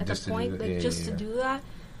 like, at Just the to point, do like, that. just to do that,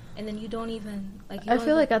 and then you don't even, like... I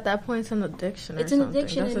feel like at that point it's an addiction or it's an something.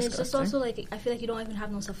 addiction, That's and it's just disgusting. also, like, I feel like you don't even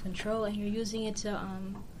have no self-control, and you're using it to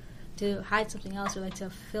hide something else or, like, to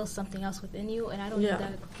fill something else within you, and I don't need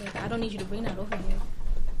that. Like, I don't need you to bring that over here.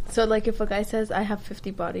 So, like, if a guy says, I have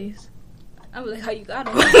 50 bodies. I'm like, how you got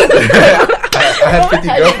them? I had 50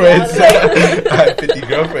 girlfriends. I had 50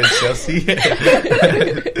 girlfriends, Chelsea.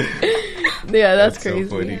 Yeah, that's crazy.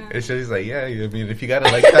 So funny. Yeah. And she's like, yeah, I mean, if you got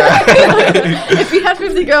it like that. If you have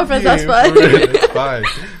 50 girlfriends, that's yeah, fine. for real, that's fine.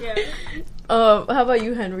 Yeah. How about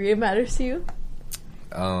you, Henry? It matters to you?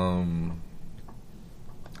 I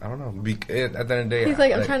don't know. At the end of the day, He's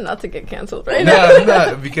like, I'm trying not to get canceled right no, now. I'm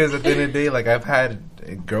not, because at the end of the day, like, I've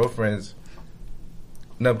had girlfriends.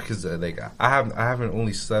 No, because like I haven't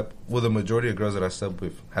only slept. Well, the majority of girls that I slept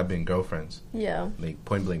with have been girlfriends. Yeah. Like,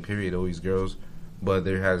 point blank, period. Always girls. But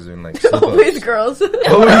there has been like Always girls. always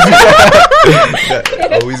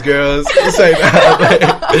girls. It's like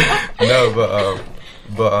no,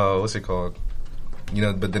 but what's it called? You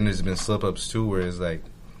know, but then there's been slip ups too, where it's like,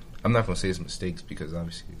 I'm not gonna say it's mistakes because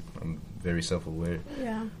obviously I'm very self aware.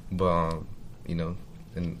 Yeah. But you know,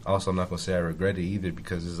 and also I'm not gonna say I regret it either,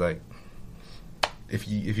 because it's like, if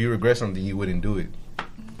you regret something, you wouldn't do it.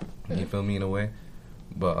 You feel me, in a way?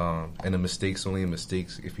 But and a mistake's only a mistake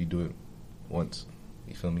if you do it once.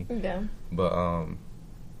 You feel me? Yeah. But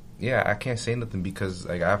yeah, I can't say nothing, because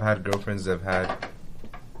like I've had girlfriends that have had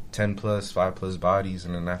 10 plus, 5 plus bodies,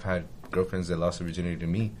 and then I've had girlfriends that lost their virginity to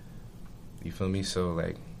me. You feel me? So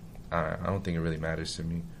like, I don't think it really matters to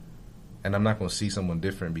me. And I'm not gonna see someone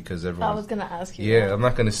different because everyone. I was gonna ask you. Yeah, that. I'm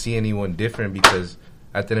not gonna see anyone different, because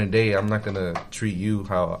at the end of the day, I'm not gonna treat you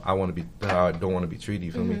how I want to be, how I don't want to be treated.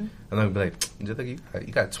 You feel me? I'm not gonna be like, just like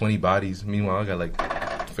you got 20 bodies. Meanwhile, I got like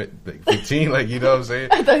 15. Like, you know what I'm saying?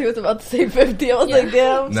 I thought he was about to say 50. I was like,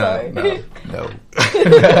 damn, I'm sorry. No.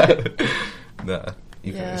 Nah.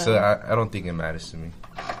 You feel me? So I don't think it matters to me.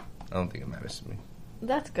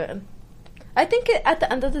 That's good. I think at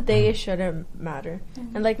the end of the day, it shouldn't matter.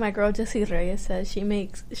 And like my girl Jessie Reyes said, she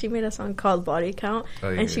made a song called Body Count,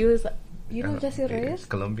 and she was, you know Jessie Reyes?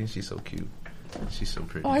 Colombian. She's so cute. She's so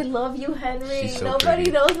pretty. Oh, I love you, Henry. She's so Nobody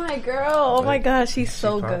pretty. knows my girl. Oh my gosh, she's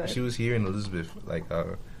so good. She was here in Elizabeth, like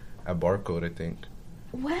at Barcode, I think.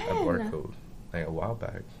 When? At Barcode, like a while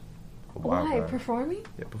back. Why performing?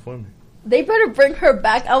 Yeah, performing. They better bring her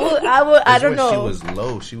back. I will. I don't know. She was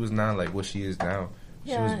low. She was not like what she is now.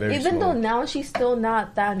 Yeah. She was very Even small. though now she's still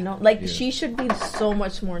not that known. Like, she should be so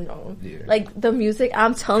much more known. Yeah. Like, the music,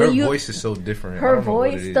 I'm telling you. Her voice is so different. Her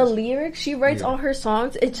voice, the lyrics she writes on her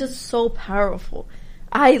songs, it's just so powerful.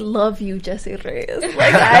 I love you, Jessie Reyes.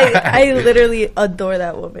 Like, I literally adore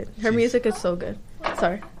that woman. Her music is so good.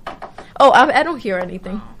 Sorry. Oh, I don't hear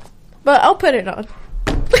anything. But I'll put it on.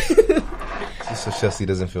 So Chelsea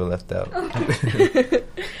doesn't feel left out.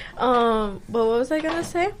 But what was I gonna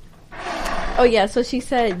say? Oh yeah, so she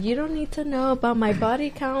said you don't need to know about my body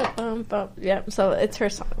count. But yeah, so it's her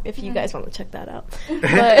song. If you guys want to check that out,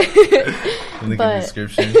 but in the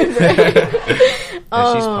description. And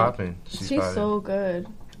she's popping. She's popping. So good.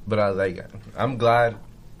 But I'm glad.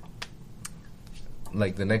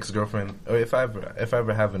 Like the next girlfriend, or if I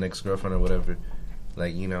ever have an ex girlfriend or whatever,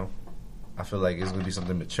 like, you know, I feel like it's gonna be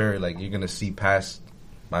something mature. Like, you're gonna see past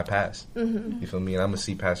my past. You feel me? And I'm gonna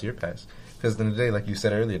see past your past. Because at the end of the day, like you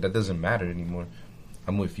said earlier, that doesn't matter anymore.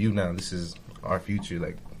 I'm with you now. This is our future.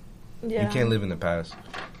 Like, you can't live in the past.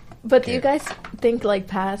 But do you guys think, like,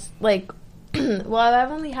 past, like, well, I've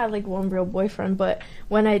only had, like, one real boyfriend, but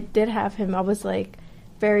when I did have him, I was, like,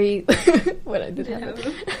 very, when I did have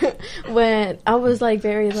him, when I was, like,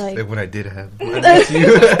 very, like. When I did have him. I miss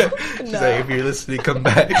you. She's like, if you're listening, come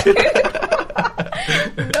back.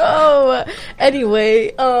 No.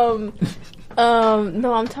 Anyway, no,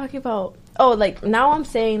 I'm talking about. Oh, like, now I'm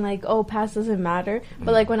saying, like, oh, past doesn't matter.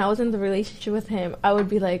 But, like, when I was in the relationship with him, I would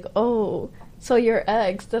be like, oh, so your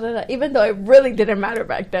ex, da-da-da. Even though it really didn't matter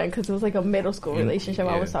back then because it was, like, a middle school relationship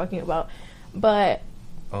I was talking about. But...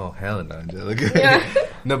 Oh, hell no, Angelica.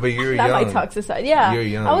 No, but you're not young. My toxic side. Yeah. You're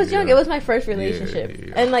young. I was young. It was my first relationship.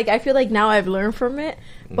 Yeah. And, like, I feel like now I've learned from it.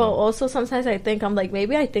 But also sometimes I think, I'm like,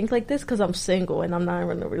 maybe I think like this because I'm single and I'm not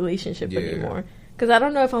in a relationship anymore. Because I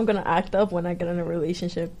don't know if I'm going to act up when I get in a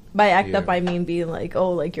relationship. By act up, I mean being like,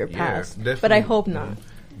 oh, like, you're past. But I hope not.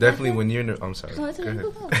 Definitely when you're in a... I'm sorry. Go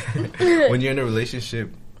ahead. When you're in a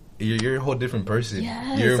relationship, you're a whole different person.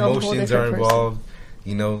 Yes, your emotions are involved.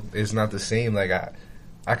 You know, it's not the same. Like,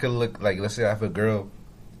 I could look... Like, let's say I have a girl,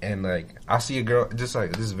 and, like, I see a girl... Just,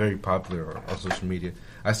 like, this is very popular on social media.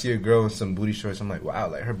 I see a girl in some booty shorts. I'm like,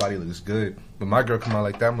 wow, like, her body looks good. But my girl come out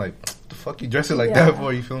like that. I'm like... the fuck you dressing like that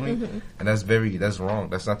for? You feel me? And that's wrong.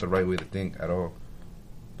 That's not the right way to think at all.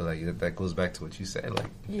 But like that goes back to what you said. Like,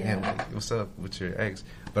 damn, like, what's up with your ex?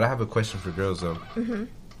 But I have a question for girls though.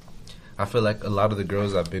 I feel like a lot of the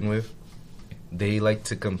girls I've been with, they like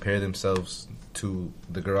to compare themselves to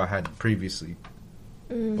the girl I had previously.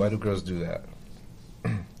 Why do girls do that?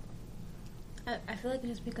 I feel like it's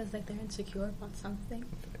just because like they're insecure about something.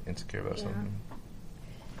 Insecure about something.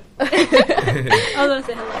 I was gonna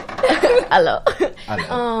say hello.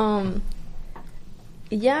 Hello.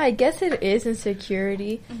 Yeah, I guess it is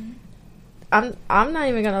insecurity. Mm-hmm. I'm not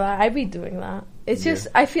even gonna lie. I be doing that. It's just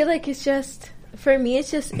I feel like it's just for me.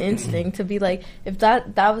 It's just instinct to be like if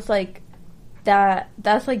that was like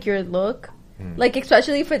that's like your look, like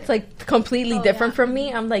especially if it's like completely different from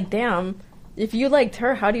me. I'm like, damn. If you liked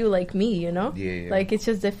her, how do you like me? You know? Yeah. Like it's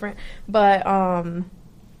just different. But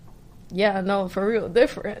yeah, no, for real,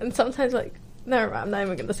 different. And sometimes like, never mind. I'm not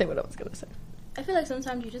even gonna say what I was gonna say. I feel like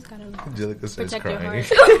sometimes you just gotta Angelica says protect your crying.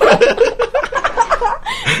 heart.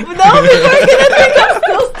 No, people are gonna think I'm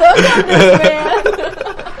still stuck on this, man.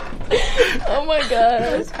 Oh my god,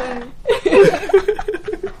 That's funny.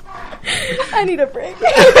 I need a break.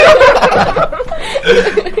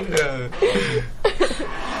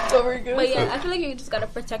 So we're good. But yeah, I feel like you just gotta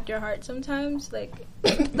protect your heart sometimes. Like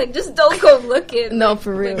just don't go looking. No,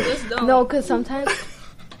 for real. Like, just don't. No, because sometimes.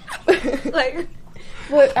 Like.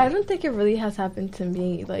 Well, I don't think it really has happened to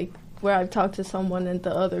me, like, where I've talked to someone and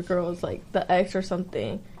the other girl's, like, the ex or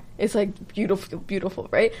something. It's, like, beautiful,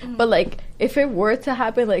 right? Mm-hmm. But, like, if it were to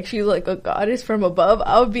happen, like, she's, like, a goddess from above,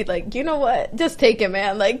 I would be like, you know what? Just take it,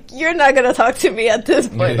 man. Like, you're not gonna talk to me at this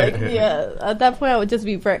point. Like, yeah, at that point, I would just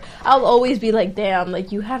be I'll always be like, damn,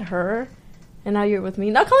 like, you had her, and now you're with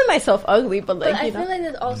me. Not calling myself ugly, but, like, but you know. I feel like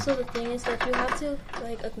that's also the thing is that you have to,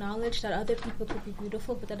 like, acknowledge that other people could be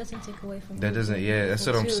beautiful, but that doesn't take away from That doesn't, yeah, that's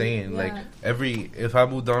what I'm saying. Yeah. Like, if I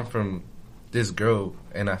moved on from this girl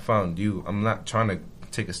and I found you, I'm not trying to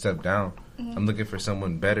take a step down. Mm-hmm. I'm looking for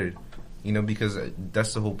someone better, you know, because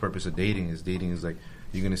that's the whole purpose of dating is like,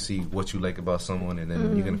 you're going to see what you like about someone and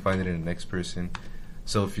then you're going to find it in the next person.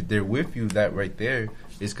 So if they're with you, that right there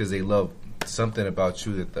is because they love something about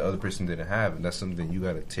you that the other person didn't have, and that's something you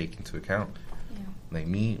got to take into account. Yeah. Like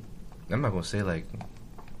me, I'm not gonna say like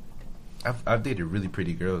I've dated really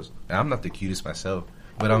pretty girls. And I'm not the cutest myself,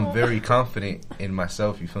 but I'm very confident in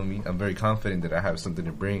myself. You feel me? I'm very confident that I have something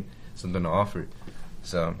to bring, something to offer.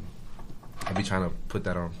 So I be trying to put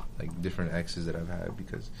that on like different exes that I've had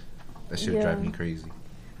because that shit drive me crazy.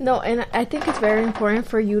 No, and I think it's very important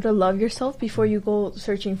for you to love yourself before you go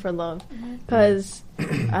searching for love, because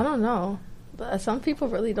I don't know. Some people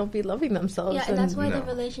really don't be loving themselves. Yeah, and that's why the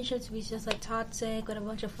relationships be just like toxic with a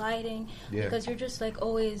bunch of fighting. Yeah. Because you're just like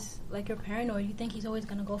always like you're paranoid. You think he's always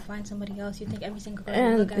gonna go find somebody else. You think every single girl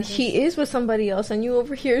and look at he is with somebody else, and you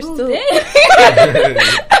over here still.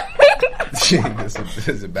 This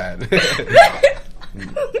is bad.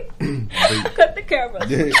 Cut the camera.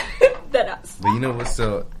 That us. But you know what's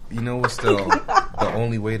the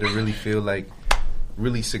only way to really feel like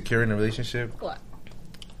really secure in a relationship? What?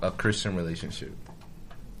 A Christian relationship.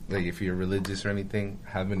 Like if you're religious or anything,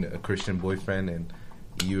 having a Christian boyfriend and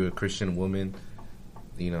you're a Christian woman,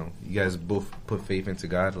 you know, you guys both put faith into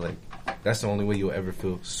God, like that's the only way you'll ever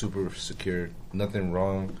feel super secure. Nothing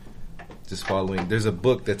wrong. Just following. There's a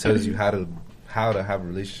book that tells you how to have a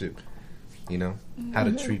relationship, you know, how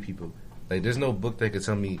to treat people. Like there's no book that could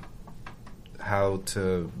tell me how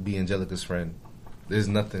to be Angelica's friend. There's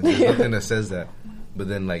nothing that says that. But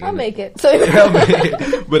then, like, I'll make it.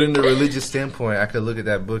 But in the religious standpoint, I could look at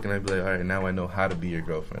that book and I'd be like, all right, now I know how to be your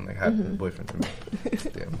girlfriend, like how to be a boyfriend for me.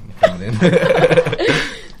 Damn, I'm coming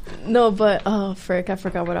in. No, but frick, I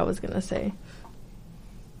forgot what I was gonna say.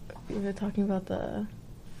 We were talking about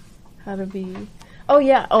how to be. Oh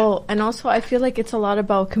yeah. Oh, and also I feel like it's a lot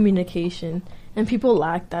about communication, and people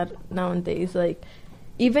lack that nowadays. Like,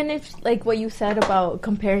 even if, like, what you said about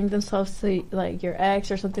comparing themselves to, like, your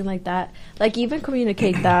ex or something like that, like, even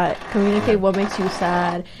communicate that. Communicate what makes you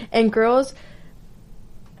sad. And girls,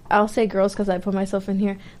 I'll say girls because I put myself in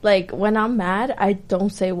here. Like, when I'm mad, I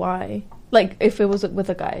don't say why. Like, if it was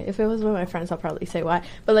with a guy. If it was with my friends, I'll probably say why.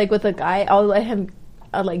 But, like, with a guy, I'll let him,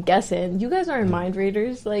 like, guess in. You guys aren't mind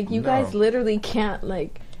readers. Like, you guys literally can't,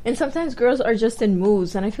 like... And sometimes girls are just in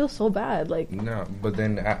moods, and I feel so bad. Like... No, but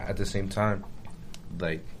then at the same time...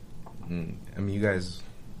 Like, I mean, you guys,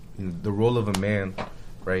 the role of a man,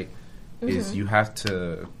 right, is you have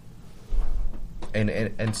to, and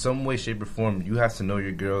in some way, shape, or form, you have to know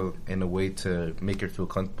your girl in a way to make her feel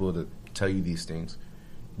comfortable to tell you these things.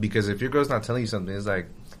 Because if your girl's not telling you something, it's like,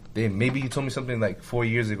 then maybe you told me something like 4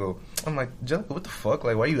 years ago. I'm like, Angelica, what the fuck?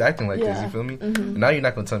 Like, why are you acting like this? You feel me? And now you're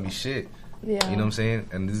not going to tell me shit. Yeah. You know what I'm saying?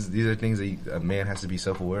 And these are things that a man has to be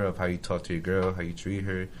self-aware of, how you talk to your girl, how you treat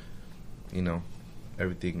her, you know.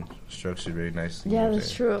 Everything structured very nicely. Yeah,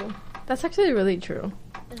 that's true. That's actually really true.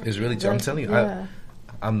 It's really true. I'm telling you,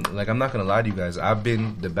 I'm not gonna lie to you guys. I've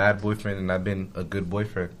been the bad boyfriend and I've been a good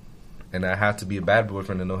boyfriend, and I have to be a bad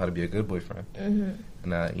boyfriend to know how to be a good boyfriend. And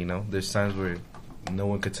you know, there's times where no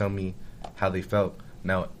one could tell me how they felt.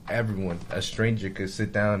 Now everyone, a stranger, could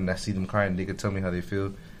sit down and I see them crying. They could tell me how they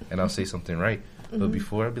feel, and I'll say something right. But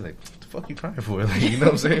before, I'd be like, "What the fuck you crying for?" Like, you know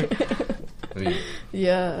what I'm saying? I mean,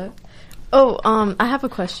 Yeah. Oh, I have a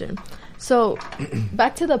question. So,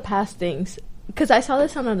 back to the past things, because I saw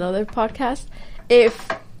this on another podcast. If,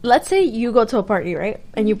 let's say you go to a party, right,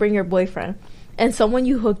 and you bring your boyfriend, and someone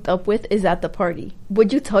you hooked up with is at the party,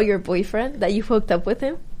 would you tell your boyfriend that you hooked up with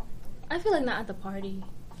him? I feel like not at the party.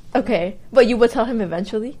 Okay, but you would tell him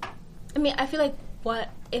eventually? I mean, I feel like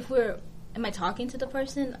am I talking to the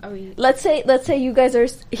person? Are we? Let's say you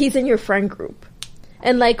guys he's in your friend group,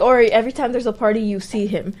 and like, or every time there's a party you see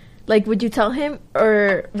him. Like, would you tell him,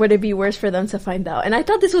 or would it be worse for them to find out? And I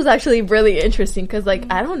thought this was actually really interesting, because, like,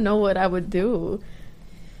 I don't know what I would do.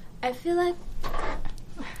 I feel like...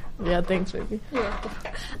 Yeah, thanks, baby. Yeah.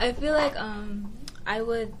 I feel like, I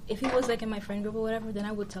would... If he was, like, in my friend group or whatever, then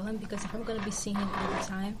I would tell him, because if I'm going to be seeing him all the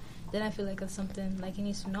time, then I feel like it's something, like, he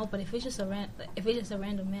needs to know. But if it's just a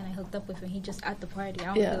random man I hooked up with and he just at the party,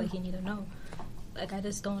 I don't feel like he need to know. Like, I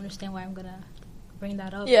just don't understand why I'm going to bring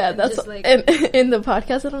that up. Yeah, that's just, like, in the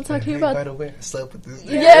podcast that I'm talking about. By the way, I slept with this.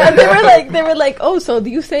 Yeah, they were like, oh, so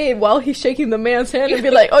do you say it while he's shaking the man's hand and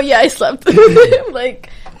be like, oh yeah, I slept with him?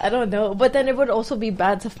 Like, I don't know. But then it would also be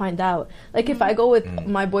bad to find out. Like, if I go with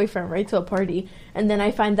my boyfriend, right, to a party, and then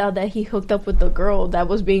I find out that he hooked up with the girl that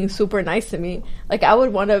was being super nice to me, like, I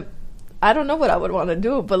would want to, I don't know what I would want to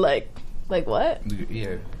do, but like what?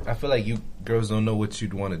 Yeah, I feel like you girls don't know what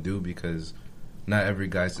you'd want to do, because not every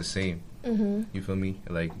guy's the same. You feel me?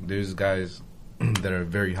 Like, there's guys that are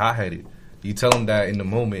very hot-headed. You tell them that in the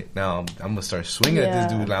moment, now I'm gonna start swinging at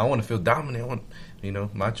this dude. Like, I want to feel dominant. I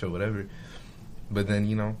want, macho, whatever. But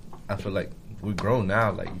then, I feel like we're grown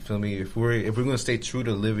now. Like, you feel me? If we're gonna stay true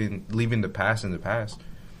to leaving the past in the past,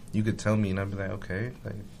 you could tell me, and I'd be like, okay,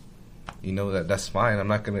 like, that's fine. I'm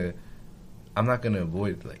not gonna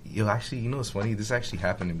avoid, like, yo, actually, it's funny. This actually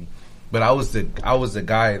happened to me. But I was the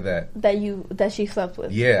guy that she slept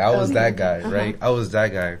with. Yeah, I was that guy, right? I was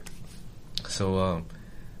that guy. So,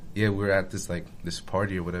 we were at this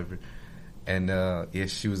party or whatever, and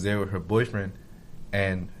she was there with her boyfriend,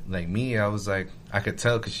 and like me, I was like, I could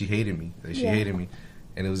tell because she hated me. Like, she hated me,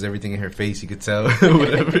 and it was everything in her face. You could tell,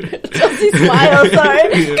 whatever. Chelsea smiled,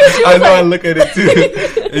 sorry. Yeah. I know. I look at it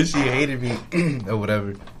too, and she hated me or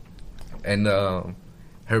whatever. And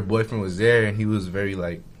her boyfriend was there, and he was very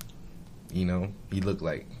like. He looked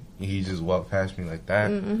like he just walked past me like that.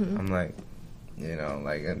 I'm like,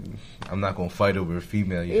 I'm not going to fight over a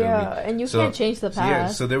female. You feel me? And you can't change the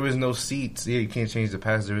past. So there was no seats. Yeah, you can't change the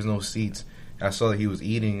past. There was no seats. I saw that he was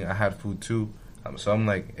eating. I had food too. So I'm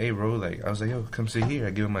like, hey, bro. Like, I was like, yo, come sit here.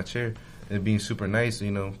 I give him my chair. And being super nice,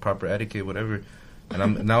 proper etiquette, whatever.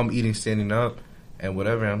 And now I'm eating standing up and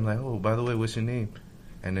whatever. And I'm like, oh, by the way, what's your name?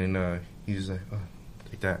 And then he's like, oh,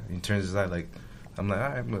 like that. And he turns his eye like. I'm like, all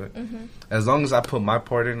right, but as long as I put my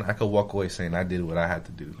part in, I could walk away saying I did what I had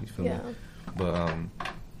to do. You feel me? But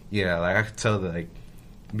like, I could tell that, like,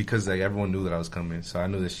 because like everyone knew that I was coming, so I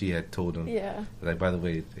knew that she had told him. Yeah. Like, by the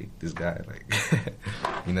way, like, this guy, like,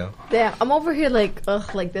 Yeah, I'm over here like,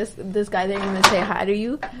 ugh, like this guy didn't even say hi to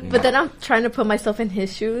you. But then I'm trying to put myself in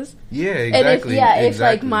his shoes. Yeah, exactly. And if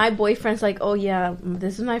like my boyfriend's like, oh yeah,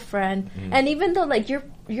 this is my friend, and even though like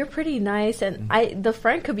you're pretty nice, and the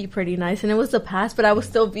friend could be pretty nice, and it was the past, but I would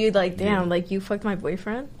still be like, damn, like you fucked my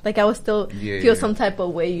boyfriend. Like I would still feel some type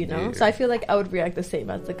of way, Yeah. So I feel like I would react the same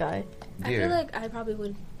as the guy. I feel like I probably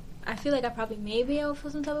would. I feel like maybe I would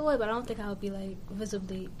feel some type of way, but I don't think I would be like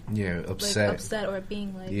visibly upset. Like, upset or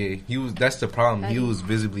being like that's the problem. He was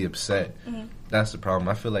visibly upset. That's the problem.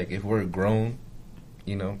 I feel like if we're grown,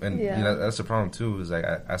 that's the problem too. Is like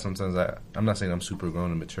I sometimes I'm not saying I'm super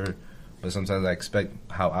grown and mature, but sometimes I expect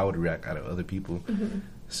how I would react out of other people.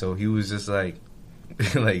 So he was just like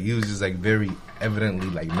he was just like very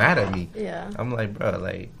evidently like mad at me. Yeah. I'm like, bro,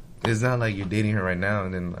 like it's not like you're dating her right now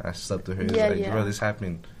and then I slept with her. It's like, bro, this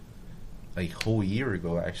happened like a whole year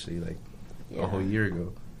ago, actually, like a whole year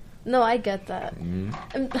ago. No, I get that.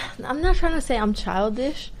 I'm not trying to say I'm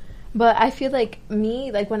childish, but I feel like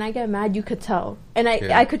me, like when I get mad, you could tell, and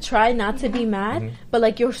I could try not to be mad, but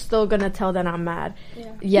like you're still gonna tell that I'm mad.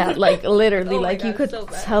 Yeah, like literally, like God, you could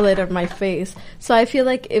tell it on my face. So I feel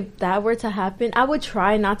like if that were to happen, I would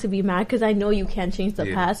try not to be mad because I know you can't change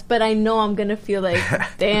the past, but I know I'm gonna feel like,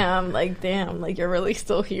 damn, like you're really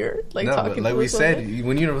still here, like no, talking. Like we said,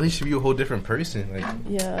 when you're in a relationship, you're a whole different person. Like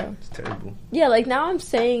it's terrible. Yeah, like now I'm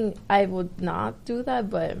saying I would not do that,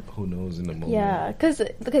 but who knows in the moment? Yeah, because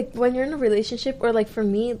like when you're in a relationship, or like for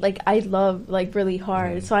me, like I love like really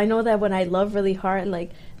hard. So I know that when I love really hard,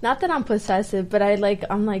 like not that I'm possessive, but I'm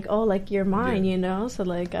like, oh, like you're mine, you know. So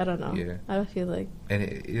like I don't know. Yeah. I don't feel like. And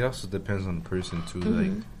it also depends on the person too.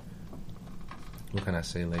 Like, what can I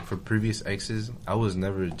say? Like for previous exes, I was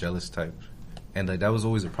never a jealous type, and like that was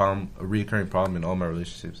always a recurring problem in all my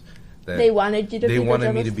relationships. That they wanted you to. They be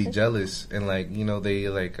wanted me to be jealous, and like they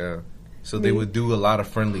like so they would do a lot of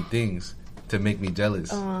friendly things to make me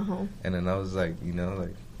jealous. And then I was like,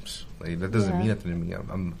 like that doesn't mean nothing to me.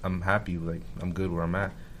 I'm happy. Like I'm good where I'm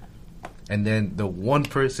at. And then the one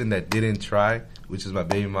person that didn't try, which is my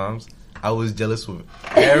baby mom's, I was jealous with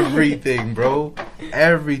everything, bro.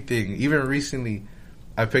 Everything. Even recently,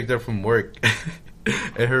 I picked her from work,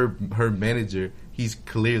 and her manager, he's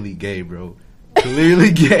clearly gay, bro.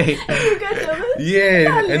 Clearly gay. You got jealous?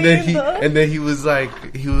 Yeah. And then he was like,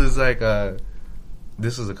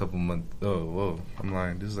 this was a couple months. Oh, whoa, I'm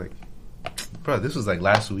lying. This was like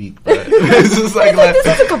last week, bro. This was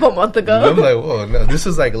a couple months ago. I'm like, whoa, no, this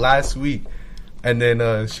was like last week. And then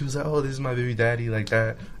she was like, oh, this is my baby daddy, like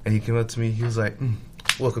that. And he came up to me, he was like,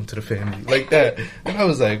 welcome to the family, like that. And I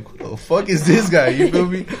was like, who the fuck is this guy, you feel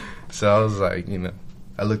me? So I was like,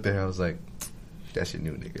 I looked at her, I was like, that's your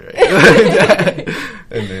new nigga, right?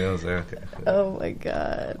 And then I was like, okay. Oh my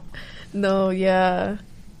god. No, yeah.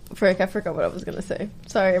 Frick, I forgot what I was gonna say.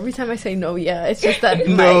 Sorry, every time I say no, yeah, it's just that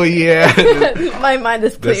my mind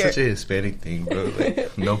is clear. That's such a Hispanic thing, bro.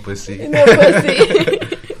 Like, no pussy. No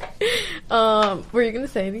pussy. Were you gonna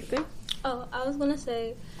say anything? Oh, I was gonna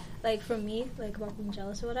say, like, for me, like, about being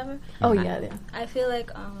jealous or whatever. Oh, yeah. I feel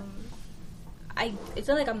like, it's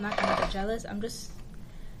not like I'm not gonna get jealous.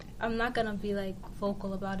 I'm not gonna be, like,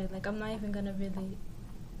 vocal about it. Like, I'm not even gonna really...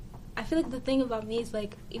 I feel like the thing about me is,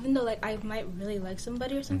 like, even though, like, I might really like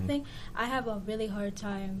somebody or something, I have a really hard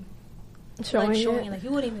time showing it. Like,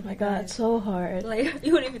 you wouldn't even think God, it's so hard. Like,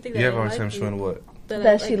 you wouldn't even think that you have a hard time showing what?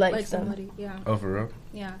 That she likes somebody. Yeah. Oh, for real?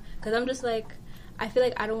 Yeah. Because I'm just, like... I feel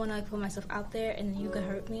like I don't want to, like, put myself out there and then you could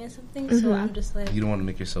hurt me or something. So I'm just, like... You don't want to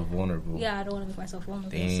make yourself vulnerable. Yeah, I don't want to make myself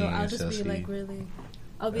vulnerable. Dang, so I'll just be, like, really...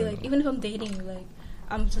 I'll be, like... Even if I'm dating you, like...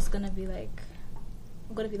 I'm just going to be, like...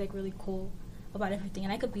 I'm going to be, like, really cool about everything.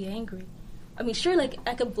 And I could be angry. I mean, sure, like,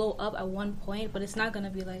 I could blow up at one point, but it's not going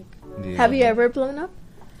to be, like... Yeah. Have you ever blown up?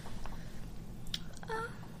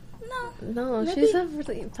 No, she's a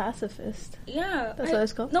really pacifist. Yeah. That's what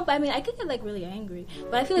it's called? No, but I mean, I could get, like, really angry.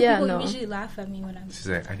 But I feel like people usually laugh at me when I'm... She's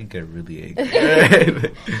like, I can get really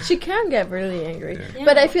angry. She can get really angry. Yeah.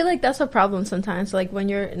 But I feel like that's a problem sometimes. Like, when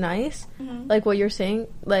you're nice, like what you're saying,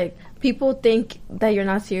 like, people think that you're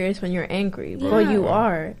not serious when you're angry. Yeah. But you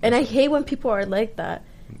are. And I hate when people are like that.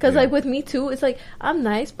 Because, like, with me, too, it's like, I'm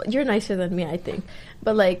nice, but you're nicer than me, I think.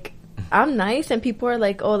 But, like... I'm nice, and people are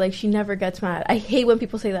like, oh, like, she never gets mad. I hate when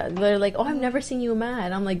people say that. They're like, oh, I've never seen you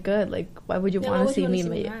mad. I'm like, good. Like, why would you want to see me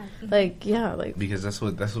mad? Like, yeah, like... Because that's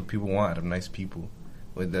what people want out of nice people.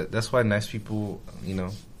 That's why nice people,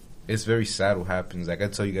 it's very sad what happens. Like, I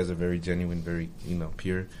tell you guys are very genuine, very,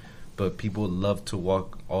 pure. But people love to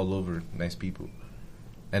walk all over nice people.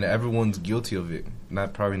 And everyone's guilty of it.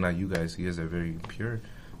 Probably not you guys. You guys are very pure.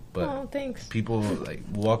 But oh, thanks. People, like,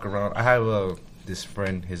 walk around. I have this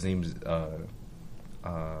friend, his name's damn,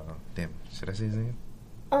 should I say his name?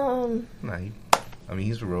 Nah,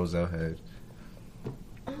 he's a Roselle head.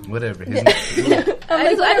 Whatever. His name,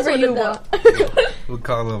 whatever you want. We'll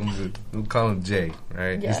call him Jay,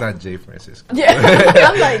 right? Yeah. It's not Jay Francisco. Yeah.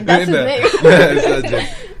 I'm like, that's his name. It's not Jay.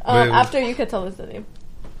 After you could tell us the name.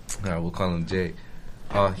 Alright, we'll call him Jay.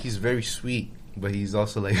 He's very sweet, but he's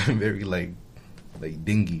also like very like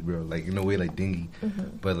dingy, bro. Like in a way like dingy.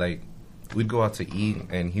 But like we'd go out to eat,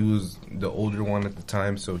 and he was the older one at the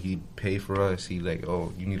time, so he'd pay for us. He'd like,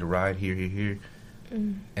 oh, you need a ride here.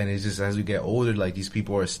 And it's just as we get older, like these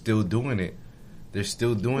people are still doing it. They're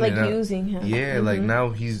still doing like it. Like using him. Yeah, like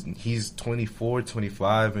now he's 24,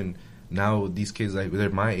 25, and now these kids, like, they're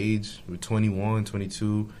my age, we're 21,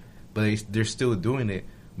 22, but they're still doing it.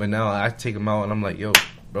 But now I take them out, and I'm like, yo,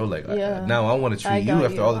 bro, like, now I want to treat you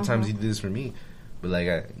after all the times you did this for me. But,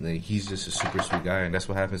 like, he's just a super sweet guy, and that's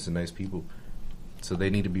what happens to nice people. So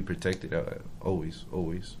they need to be protected always.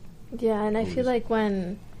 Yeah, and I feel like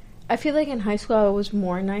in high school I was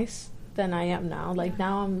more nice than I am now. Like,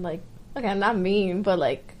 now I'm, like, okay, I'm not mean, but,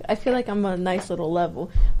 like, I feel like I'm a nice little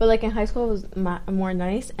level. But, like, in high school I was more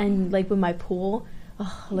nice, and, like, with my pool,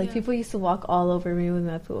 people used to walk all over me with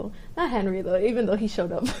my pool. Not Henry, though, even though he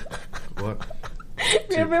showed up. What?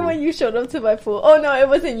 Remember when you showed up to my pool? Oh, no, it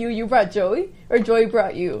wasn't you. You brought Joey? Or Joey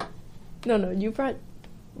brought you? No, you brought...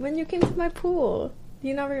 When you came to my pool. Do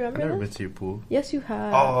you not remember I've never this? been to your pool. Yes, you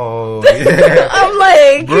have. Oh, yeah. I'm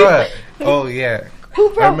like, Bruh. Oh, yeah. who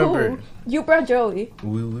brought I remember. who? You brought Joey.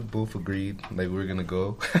 We both agreed, like, we were going to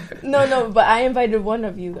go. No, but I invited one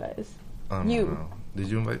of you guys. I don't You. know. Did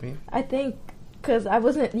you invite me? I think, because I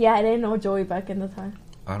wasn't, I didn't know Joey back in the time.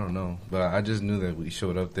 I don't know. But I just knew that we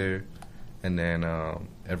showed up there, and then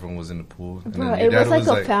everyone was in the pool. And Bro, then it your was dad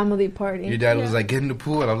like a family party. Your dad was like, get in the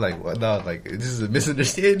pool. And I'm like, what? No, like, this is a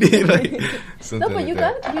misunderstanding. Like, No, something but like you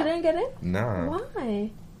that. you didn't get in? Nah.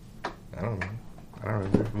 Why? I don't know. I don't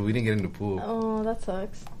remember. But we didn't get in the pool. Oh, that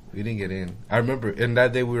sucks. We didn't get in. I remember, and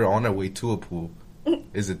that day we were on our way to a pool.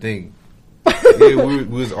 Is the thing. Yeah, we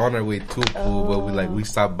was on our way to a pool, but we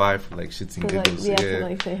stopped by for like shits and giggles.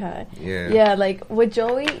 To say hi. Yeah. Like with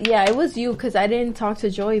Joey, it was you because I didn't talk to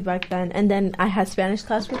Joey back then, and then I had Spanish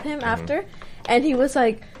class with him after, and he was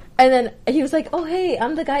like, oh hey,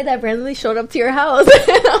 I'm the guy that randomly showed up to your house.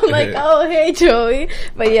 And I'm like, oh hey Joey,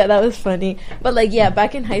 but yeah, that was funny. But like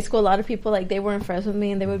back in high school, a lot of people like they weren't friends with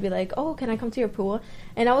me, and they would be like, oh, can I come to your pool?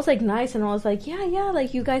 And I was like nice, and I was like, yeah,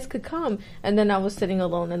 like you guys could come. And then I was sitting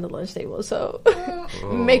alone in the lunch table, so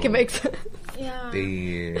make it make sense. Yeah.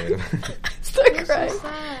 Damn. Start crying. So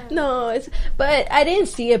sad. No, but I didn't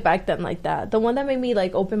see it back then like that. The one that made me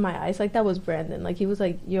like open my eyes like that was Brandon. Like he was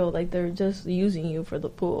like, yo, like they're just using you for the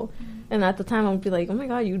pool. And at the time I would be like, oh my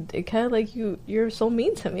god, you dickhead, like you're so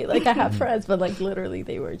mean to me. Like I have friends, but like literally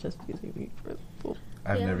they were just using me for the pool.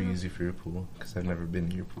 I've never used you for your pool because I've never been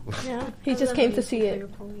in your pool. Yeah, he just came to see it.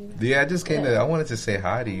 Yeah, I just came to. I wanted to say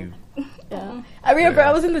hi to you. Yeah, I remember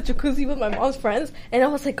I was in the jacuzzi with my mom's friends, and I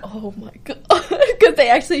was like, oh my god, because they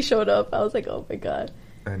actually showed up. I was like, oh my god.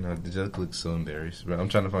 I know, Angelica looks so embarrassed, but I'm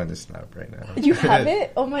trying to find this snap right now. You have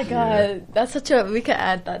it? Oh my god, that's such a. We could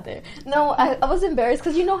add that there. No, I was embarrassed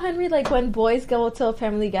because Henry, like when boys go to a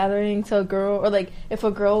family gathering to a girl, or like if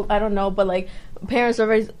a girl, I don't know, but like parents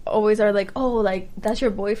always are like, oh, like that's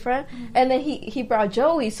your boyfriend, and then he brought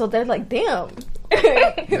Joey, so they're like, damn.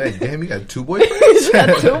 Hey, damn, you got two boyfriends. You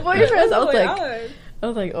got two boyfriends. Oh I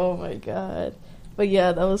was like, oh my god. But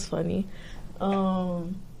yeah, that was funny.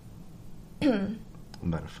 I'm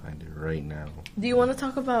about to find it right now. Do you want to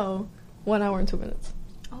talk about 1 hour and 2 minutes?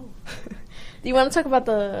 Oh. Do you want to talk about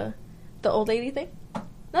the old lady thing?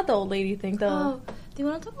 Not the old lady thing. Do you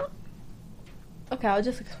want to talk about? Okay, I'll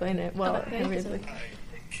just explain it. Well, Okay.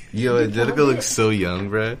 Yo, Angelica looks so young,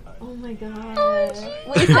 bruh. Oh my god. Oh,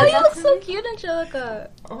 Wait, you look so cute, Angelica.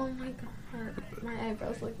 Oh my god. My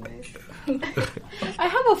eyebrows look nice. I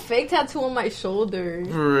have a fake tattoo on my shoulder.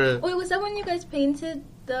 For real. Wait, was that when you guys painted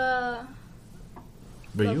the?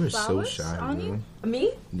 But The you were so flowers shy, on bro. you?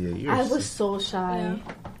 Me? Yeah, you were I was so shy. Yeah.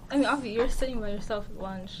 I mean, obviously, you're sitting by yourself at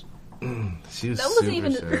lunch. She was That wasn't super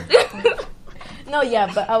even. shy. No,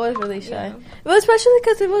 yeah, but I was really shy. Yeah. But especially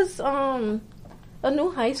because it was a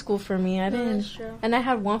new high school for me. I No, didn't, that's true. and I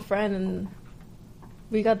had one friend, and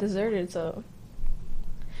we got deserted. So,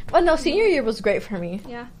 but no, senior year was great for me.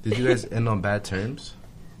 Yeah. Did you guys end on bad terms?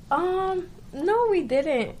 No, we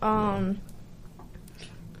didn't.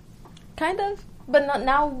 Kind of, but not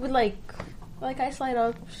now. Like I slide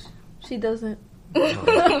up. She doesn't.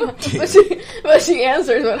 Oh, but she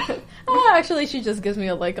answers when. Actually, she just gives me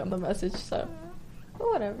a like on the message. So, but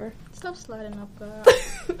whatever. Stop sliding up, girl.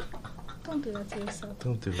 Don't do that to yourself.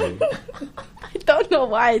 Don't do it. I don't know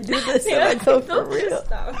why I do this to myself for real.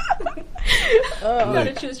 Stop. You gotta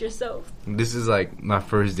Look. choose yourself. This is like my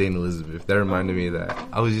first day in Elizabeth. That reminded me of that.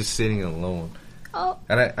 I was just sitting alone. Oh.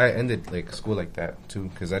 And I ended like school like that too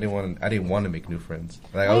because I didn't want to make new friends.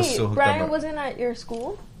 Like I was Wait, so hooked Brian up. wasn't at your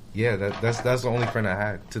school? Yeah, that's the only friend I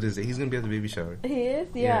had to this day. He's gonna be at the baby shower. He is?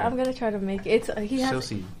 Yeah, Yeah. I'm gonna try to make it. It's he has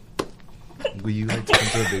Chelsea, will you like to come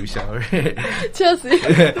to a baby shower? Chelsea.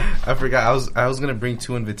 I forgot. I was gonna bring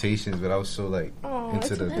 2 invitations, but I was so like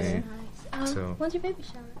into the That's thing. nice. So- When's your baby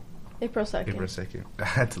shower? April 2nd. Give her a second. I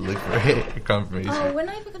had to look for it. Confirmation. Oh, we're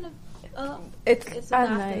not even gonna. It's an at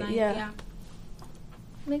after night, yeah.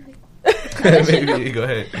 Maybe. Maybe go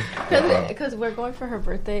ahead. Because we're going for her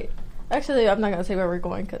birthday. Actually, I'm not gonna say where we're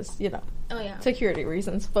going because Oh yeah. security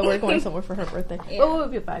reasons. But we're going somewhere for her birthday. Yeah. But we'll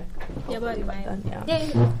be back. Yeah, but you might. Then, yeah.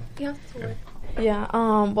 Yeah. You have to work. Yeah.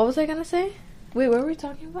 What was I gonna say? Wait, what were we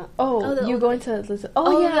talking about? Oh, the you old going to Elizabeth?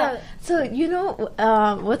 Oh, Oh, yeah. yeah.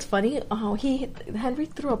 So what's funny? Henry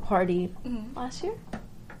threw a party last year.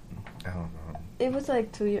 I don't know. It was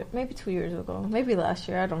like 2 years, maybe 2 years ago, maybe last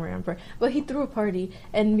year. I don't remember. But he threw a party,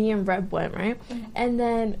 and me and Reb went, right? And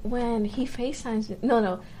then when he FaceTimes me,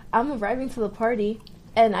 no, I'm arriving to the party,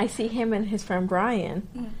 and I see him and his friend Brian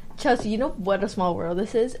Chelsea, you know what a small world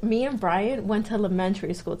this is? Me and Brian went to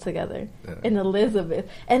elementary school together in Elizabeth.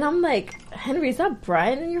 And I'm like, Henry, is that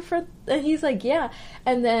Brian in your front? And he's like, yeah.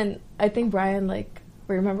 And then I think Brian, like,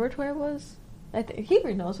 remembered where it was? I think he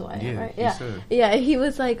knows who I am, right? Yeah. Yeah, he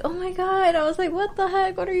was like, oh my God. I was like, what the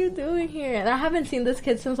heck? What are you doing here? And I haven't seen this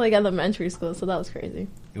kid since, like, elementary school, so that was crazy.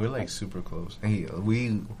 We're, like, super close. And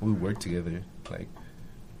we worked together. Like,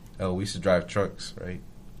 we used to drive trucks, right?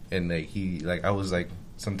 And, like, I was, like,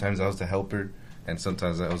 sometimes I was the helper, and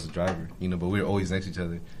sometimes I was the driver, you know, but we were always next to each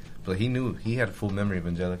other. But he had a full memory of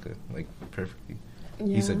Angelica, like, perfectly.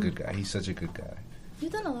 Yeah. He's a good guy. He's such a good guy.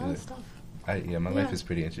 You've done a lot of stuff. My life is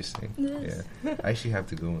pretty interesting. Yes. Yeah. I actually have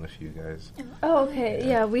to go with a few guys. Oh, okay.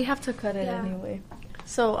 Yeah, we have to cut it anyway.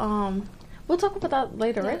 So, we'll talk about that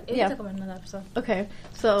later, right? Yeah. We'll talk about another episode. Okay.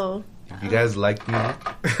 So, if you guys like me,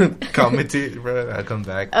 comment it, bro. I'll come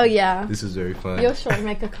back. Oh, yeah. This is very fun. You'll sure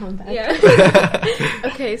make a comeback. Yeah.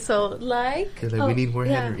 Okay, so, we need more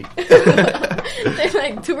Henry. They're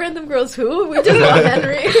like, two random girls who? We just want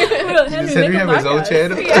Henry. Does Henry have his own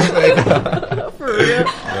channel? Yeah. For real.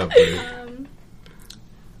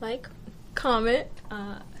 Like, comment,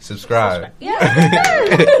 subscribe. Yeah.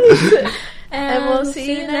 And we'll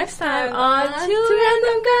see you next time on Two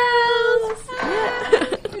Random Girls.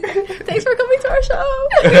 Yeah. Thanks for coming to our show.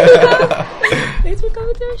 Thanks for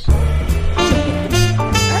coming to our show.